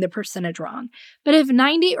probably getting the percentage wrong, but if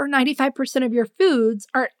 90 or 95% of your foods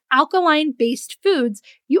are alkaline-based foods,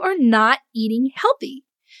 you are not eating healthy.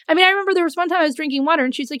 I mean, I remember there was one time I was drinking water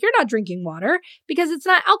and she's like, you're not drinking water because it's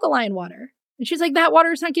not alkaline water. And she's like, that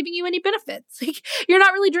water is not giving you any benefits. Like, you're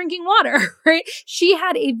not really drinking water, right? She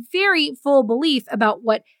had a very full belief about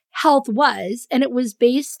what health was, and it was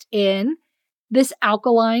based in this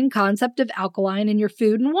alkaline concept of alkaline in your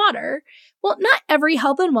food and water. Well, not every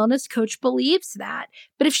health and wellness coach believes that.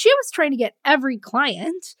 But if she was trying to get every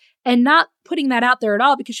client and not putting that out there at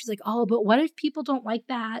all, because she's like, oh, but what if people don't like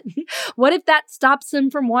that? What if that stops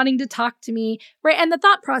them from wanting to talk to me, right? And the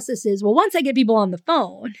thought process is, well, once I get people on the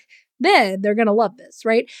phone, then they're going to love this,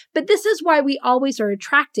 right? But this is why we always are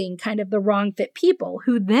attracting kind of the wrong fit people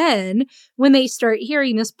who then, when they start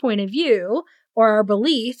hearing this point of view or our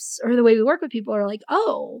beliefs or the way we work with people, are like,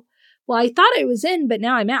 oh, well, I thought I was in, but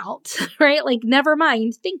now I'm out, right? Like, never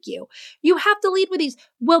mind. Thank you. You have to lead with these.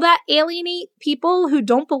 Will that alienate people who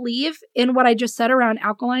don't believe in what I just said around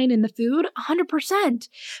alkaline in the food? 100%.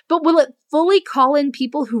 But will it fully call in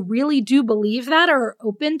people who really do believe that or are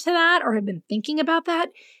open to that or have been thinking about that?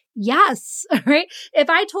 Yes, right? If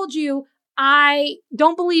I told you I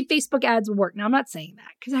don't believe Facebook ads will work. Now, I'm not saying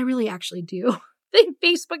that because I really actually do think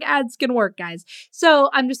Facebook ads can work, guys. So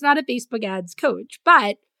I'm just not a Facebook ads coach,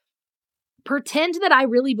 but pretend that I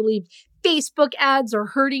really believe Facebook ads are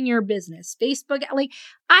hurting your business. Facebook, like,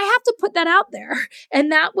 I have to put that out there.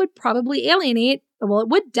 And that would probably alienate, well, it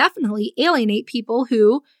would definitely alienate people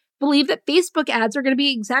who believe that Facebook ads are going to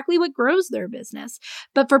be exactly what grows their business.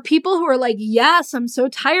 But for people who are like, yes, I'm so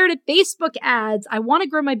tired of Facebook ads, I want to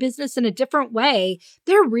grow my business in a different way,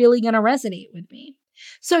 they're really going to resonate with me.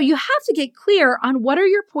 So you have to get clear on what are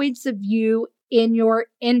your points of view in your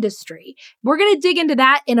industry. We're going to dig into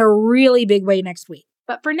that in a really big way next week.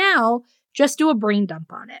 But for now, just do a brain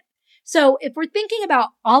dump on it. So if we're thinking about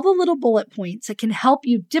all the little bullet points that can help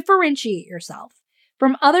you differentiate yourself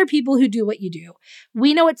from other people who do what you do,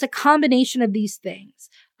 we know it's a combination of these things,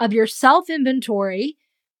 of your self-inventory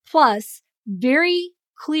plus very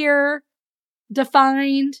clear,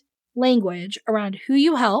 defined language around who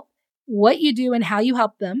you help, what you do, and how you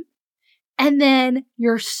help them. And then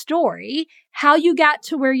your story, how you got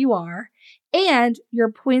to where you are, and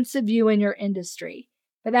your points of view in your industry.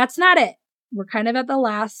 But that's not it. We're kind of at the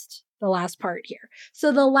last part here.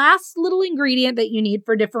 So the last little ingredient that you need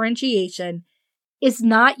for differentiation is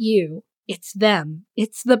not you, it's them.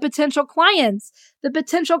 It's the potential clients, the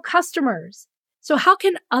potential customers. So how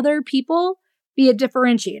can other people be a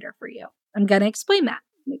differentiator for you? I'm going to explain that.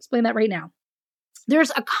 I'm going to explain that right now.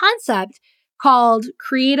 There's a concept called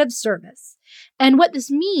creative service. And what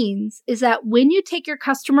this means is that when you take your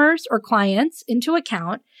customers or clients into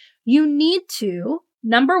account, you need to,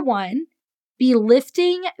 number one, be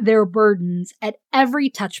lifting their burdens at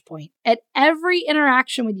every touch point, at every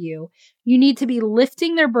interaction with you. You need to be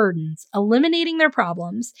lifting their burdens, eliminating their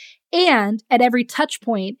problems, and at every touch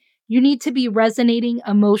point, you need to be resonating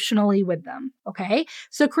emotionally with them, okay?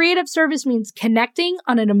 So creative service means connecting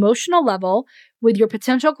on an emotional level with your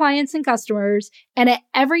potential clients and customers, and at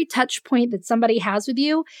every touch point that somebody has with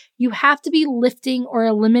you, you have to be lifting or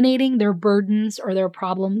eliminating their burdens or their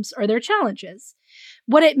problems or their challenges.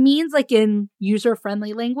 What it means, like in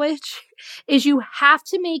user-friendly language, is you have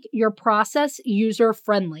to make your process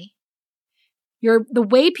user-friendly. The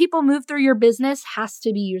way people move through your business has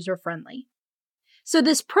to be user-friendly. So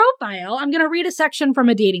this profile, I'm going to read a section from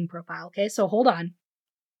a dating profile, okay? So hold on.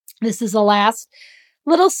 This is the last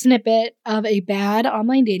little snippet of a bad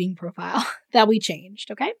online dating profile that we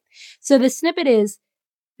changed, okay? So the snippet is,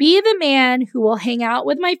 be the man who will hang out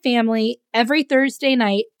with my family every Thursday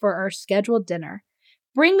night for our scheduled dinner.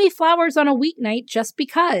 Bring me flowers on a weeknight just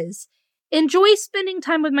because. Enjoy spending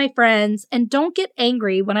time with my friends and don't get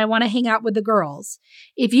angry when I want to hang out with the girls.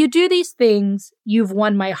 If you do these things, you've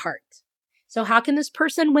won my heart. So how can this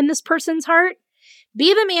person win this person's heart?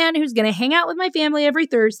 Be the man who's going to hang out with my family every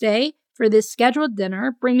Thursday for this scheduled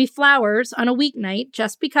dinner. Bring me flowers on a weeknight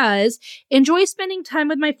just because. Enjoy spending time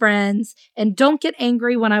with my friends and don't get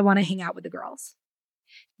angry when I want to hang out with the girls.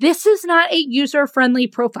 This is not a user-friendly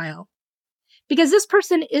profile. Because this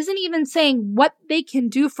person isn't even saying what they can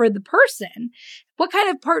do for the person, what kind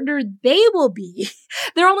of partner they will be.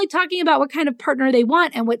 They're only talking about what kind of partner they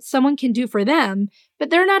want and what someone can do for them, but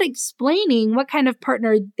they're not explaining what kind of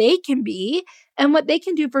partner they can be and what they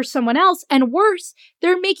can do for someone else. And worse,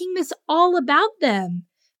 they're making this all about them.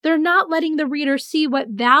 They're not letting the reader see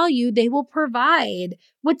what value they will provide,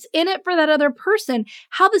 what's in it for that other person,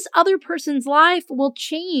 how this other person's life will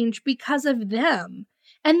change because of them.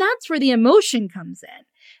 And that's where the emotion comes in.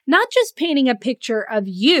 not just painting a picture of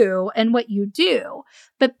you and what you do,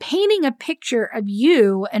 but painting a picture of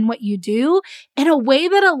you and what you do in a way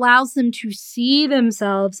that allows them to see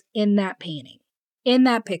themselves in that painting, in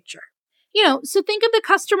that picture. So think of the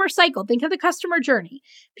customer cycle, think of the customer journey.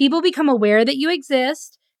 People become aware that you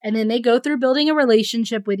exist, and then they go through building a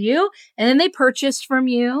relationship with you, and then they purchase from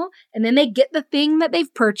you, and then they get the thing that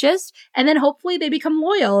they've purchased, and then hopefully they become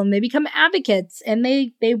loyal and they become advocates and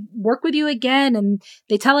they work with you again and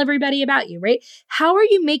they tell everybody about you, right? How are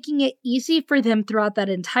you making it easy for them throughout that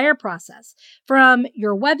entire process? From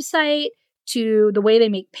your website to the way they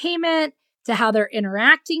make payment, to how they're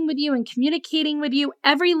interacting with you and communicating with you,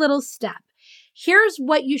 every little step. Here's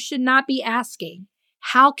what you should not be asking.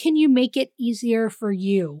 How can you make it easier for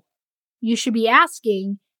you? You should be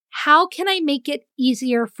asking, how can I make it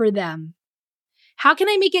easier for them? How can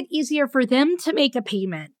I make it easier for them to make a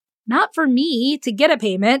payment? Not for me to get a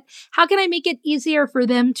payment. How can I make it easier for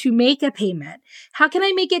them to make a payment? How can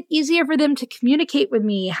I make it easier for them to communicate with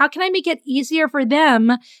me? How can I make it easier for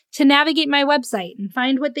them to navigate my website and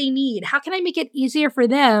find what they need? How can I make it easier for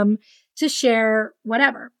them to share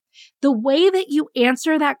whatever? The way that you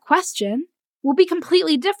answer that question will be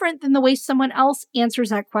completely different than the way someone else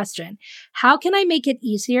answers that question. How can I make it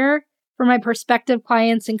easier for my prospective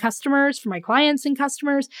clients and customers, for my clients and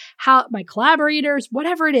customers, how my collaborators,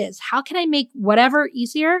 whatever it is, how can I make whatever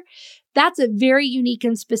easier? That's a very unique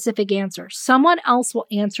and specific answer. Someone else will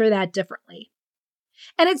answer that differently.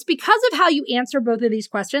 And it's because of how you answer both of these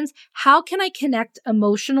questions. How can I connect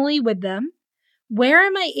emotionally with them? Where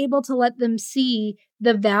am I able to let them see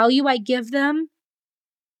the value I give them?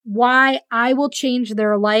 Why I will change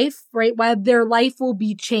their life, right? Why their life will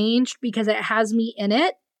be changed because it has me in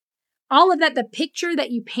it. All of that, the picture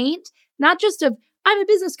that you paint, not just of, I'm a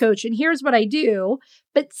business coach and here's what I do,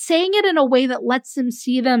 but saying it in a way that lets them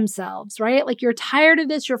see themselves, right? Like you're tired of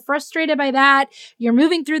this, you're frustrated by that, you're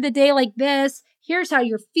moving through the day like this, here's how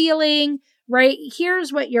you're feeling, right?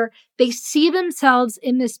 Here's what they see themselves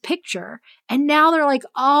in this picture. And now they're like,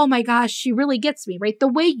 oh my gosh, she really gets me, right? The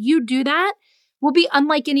way you do that will be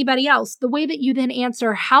unlike anybody else. The way that you then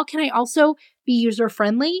answer, how can I also be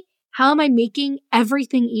user-friendly? How am I making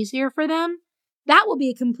everything easier for them? That will be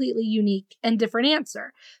a completely unique and different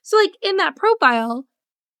answer. So like in that profile,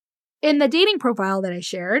 in the dating profile that I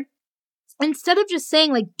shared, instead of just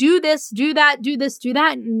saying like, do this, do that, do this, do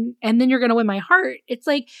that, and then you're going to win my heart, it's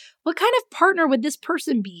like, what kind of partner would this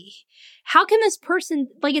person be? How can this person,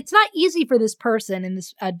 like, it's not easy for this person in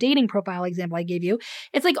this dating profile example I gave you.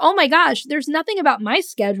 It's like, oh my gosh, there's nothing about my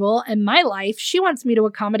schedule and my life. She wants me to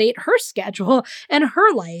accommodate her schedule and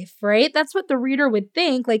her life, right? That's what the reader would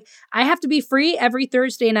think. Like, I have to be free every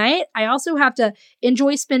Thursday night. I also have to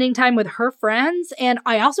enjoy spending time with her friends. And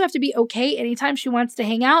I also have to be okay anytime she wants to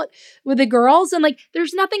hang out with the girls. And like,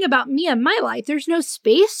 there's nothing about me and my life. There's no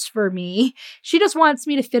space for me. She just wants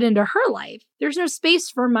me to fit into her life. There's no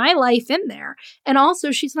space for my life in there. And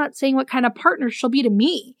also, she's not saying what kind of partner she'll be to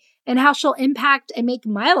me and how she'll impact and make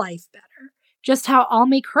my life better, just how I'll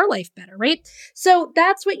make her life better, right? So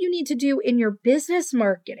that's what you need to do in your business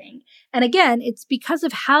marketing. And again, it's because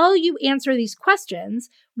of how you answer these questions,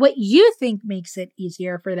 what you think makes it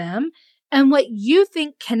easier for them, and what you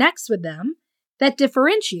think connects with them that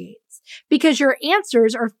differentiates. Because your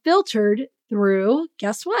answers are filtered through,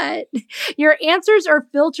 guess what? Your answers are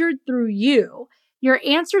filtered through you. Your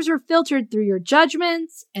answers are filtered through your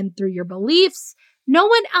judgments and through your beliefs. No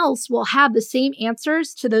one else will have the same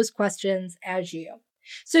answers to those questions as you.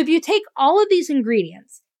 So if you take all of these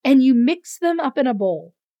ingredients and you mix them up in a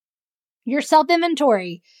bowl, your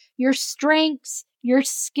self-inventory, your strengths, your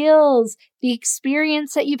skills, the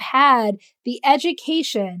experience that you've had, the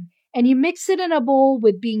education, and you mix it in a bowl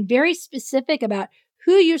with being very specific about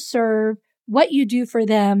who you serve, what you do for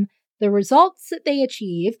them, the results that they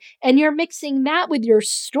achieve, and you're mixing that with your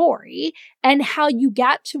story and how you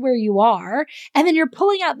got to where you are. And then you're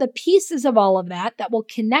pulling out the pieces of all of that that will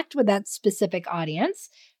connect with that specific audience,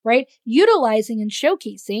 right? Utilizing and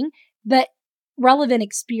showcasing the relevant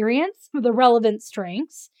experience, the relevant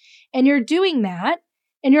strengths. And you're doing that.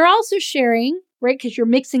 And you're also sharing, right? Because you're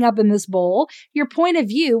mixing up in this bowl, your point of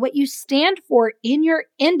view, what you stand for in your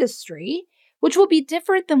industry, which will be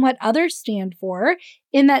different than what others stand for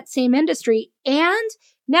in that same industry. And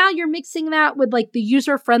now you're mixing that with like the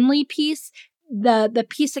user-friendly piece, the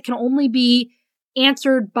piece that can only be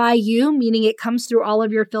answered by you, meaning it comes through all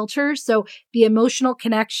of your filters. So the emotional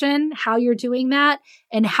connection, how you're doing that,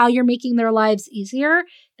 and how you're making their lives easier,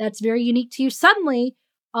 that's very unique to you. Suddenly,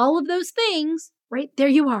 all of those things, right, there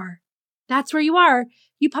you are. That's where you are.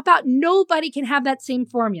 you pop out. Nobody can have that same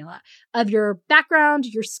formula of your background,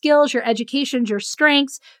 your skills, your education, your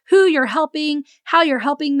strengths, who you're helping, how you're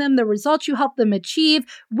helping them, the results you help them achieve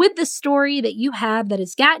with the story that you have that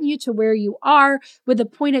has gotten you to where you are, with the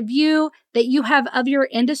point of view that you have of your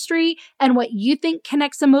industry and what you think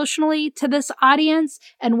connects emotionally to this audience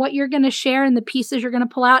and what you're going to share and the pieces you're going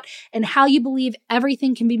to pull out and how you believe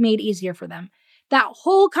everything can be made easier for them. That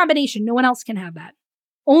whole combination, no one else can have that.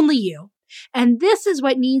 Only you. And this is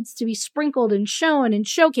what needs to be sprinkled and shown and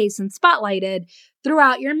showcased and spotlighted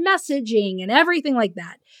throughout your messaging and everything like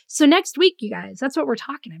that. So next week, you guys, that's what we're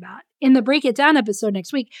talking about in the Break It Down episode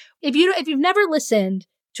next week. If you've never listened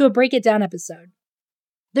to a Break It Down episode,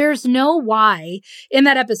 there's no why in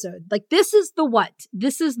that episode. Like, this is the what.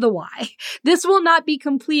 This is the why. This will not be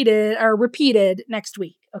completed or repeated next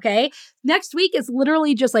week. Okay. Next week is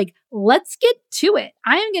literally just like, let's get to it.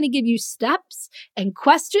 I am going to give you steps and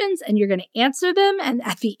questions and you're going to answer them. And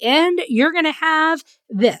at the end, you're going to have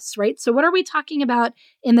this, right? So what are we talking about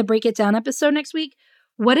in the Break It Down episode next week?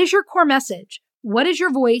 What is your core message? What is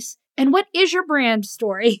your voice? And what is your brand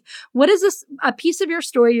story? What is a piece of your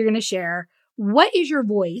story you're going to share? What is your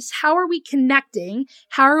voice? How are we connecting?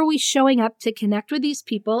 How are we showing up to connect with these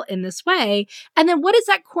people in this way? And then what is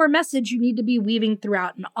that core message you need to be weaving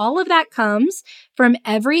throughout? And all of that comes from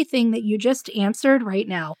everything that you just answered right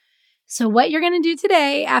now. So what you're going to do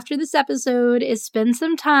today after this episode is spend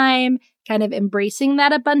some time kind of embracing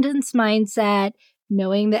that abundance mindset,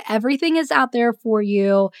 knowing that everything is out there for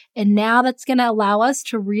you. And now that's going to allow us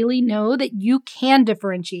to really know that you can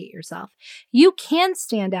differentiate yourself. You can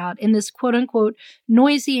stand out in this quote unquote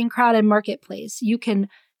noisy and crowded marketplace. You can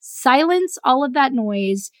silence all of that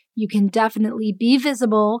noise. You can definitely be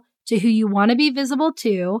visible to who you want to be visible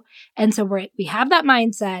to. And so we have that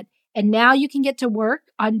mindset. And now you can get to work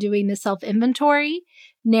on doing the self-inventory,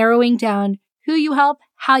 narrowing down who you help,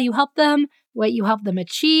 how you help them, what you help them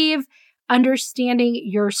achieve, understanding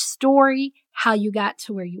your story, how you got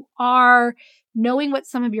to where you are, knowing what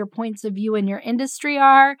some of your points of view in your industry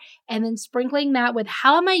are, and then sprinkling that with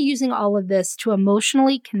how am I using all of this to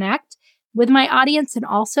emotionally connect with my audience and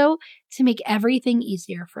also to make everything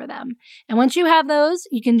easier for them. And once you have those,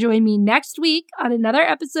 you can join me next week on another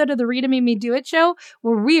episode of the Rita Made Me Do It show,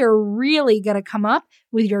 where we are really going to come up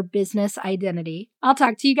with your business identity. I'll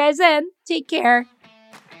talk to you guys then. Take care.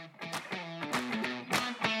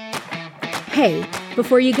 Hey,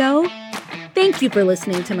 before you go, thank you for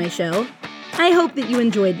listening to my show. I hope that you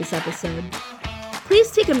enjoyed this episode.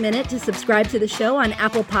 Please take a minute to subscribe to the show on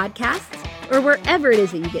Apple Podcasts or wherever it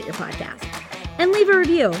is that you get your podcasts, and leave a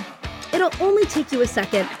review. It'll only take you a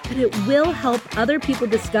second, but it will help other people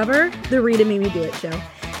discover the Rita Made Me Do It show.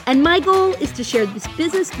 And my goal is to share this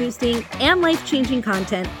business-boosting and life-changing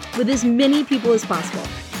content with as many people as possible.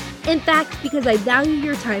 In fact, because I value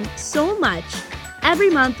your time so much, every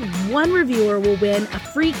month, one reviewer will win a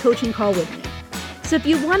free coaching call with me. So if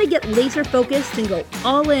you want to get laser focused and go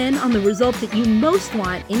all in on the result that you most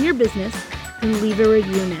want in your business, then leave a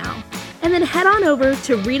review now. And then head on over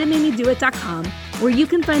to RitaMadeMeDoIt.com, where you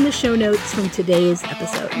can find the show notes from today's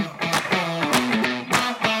episode.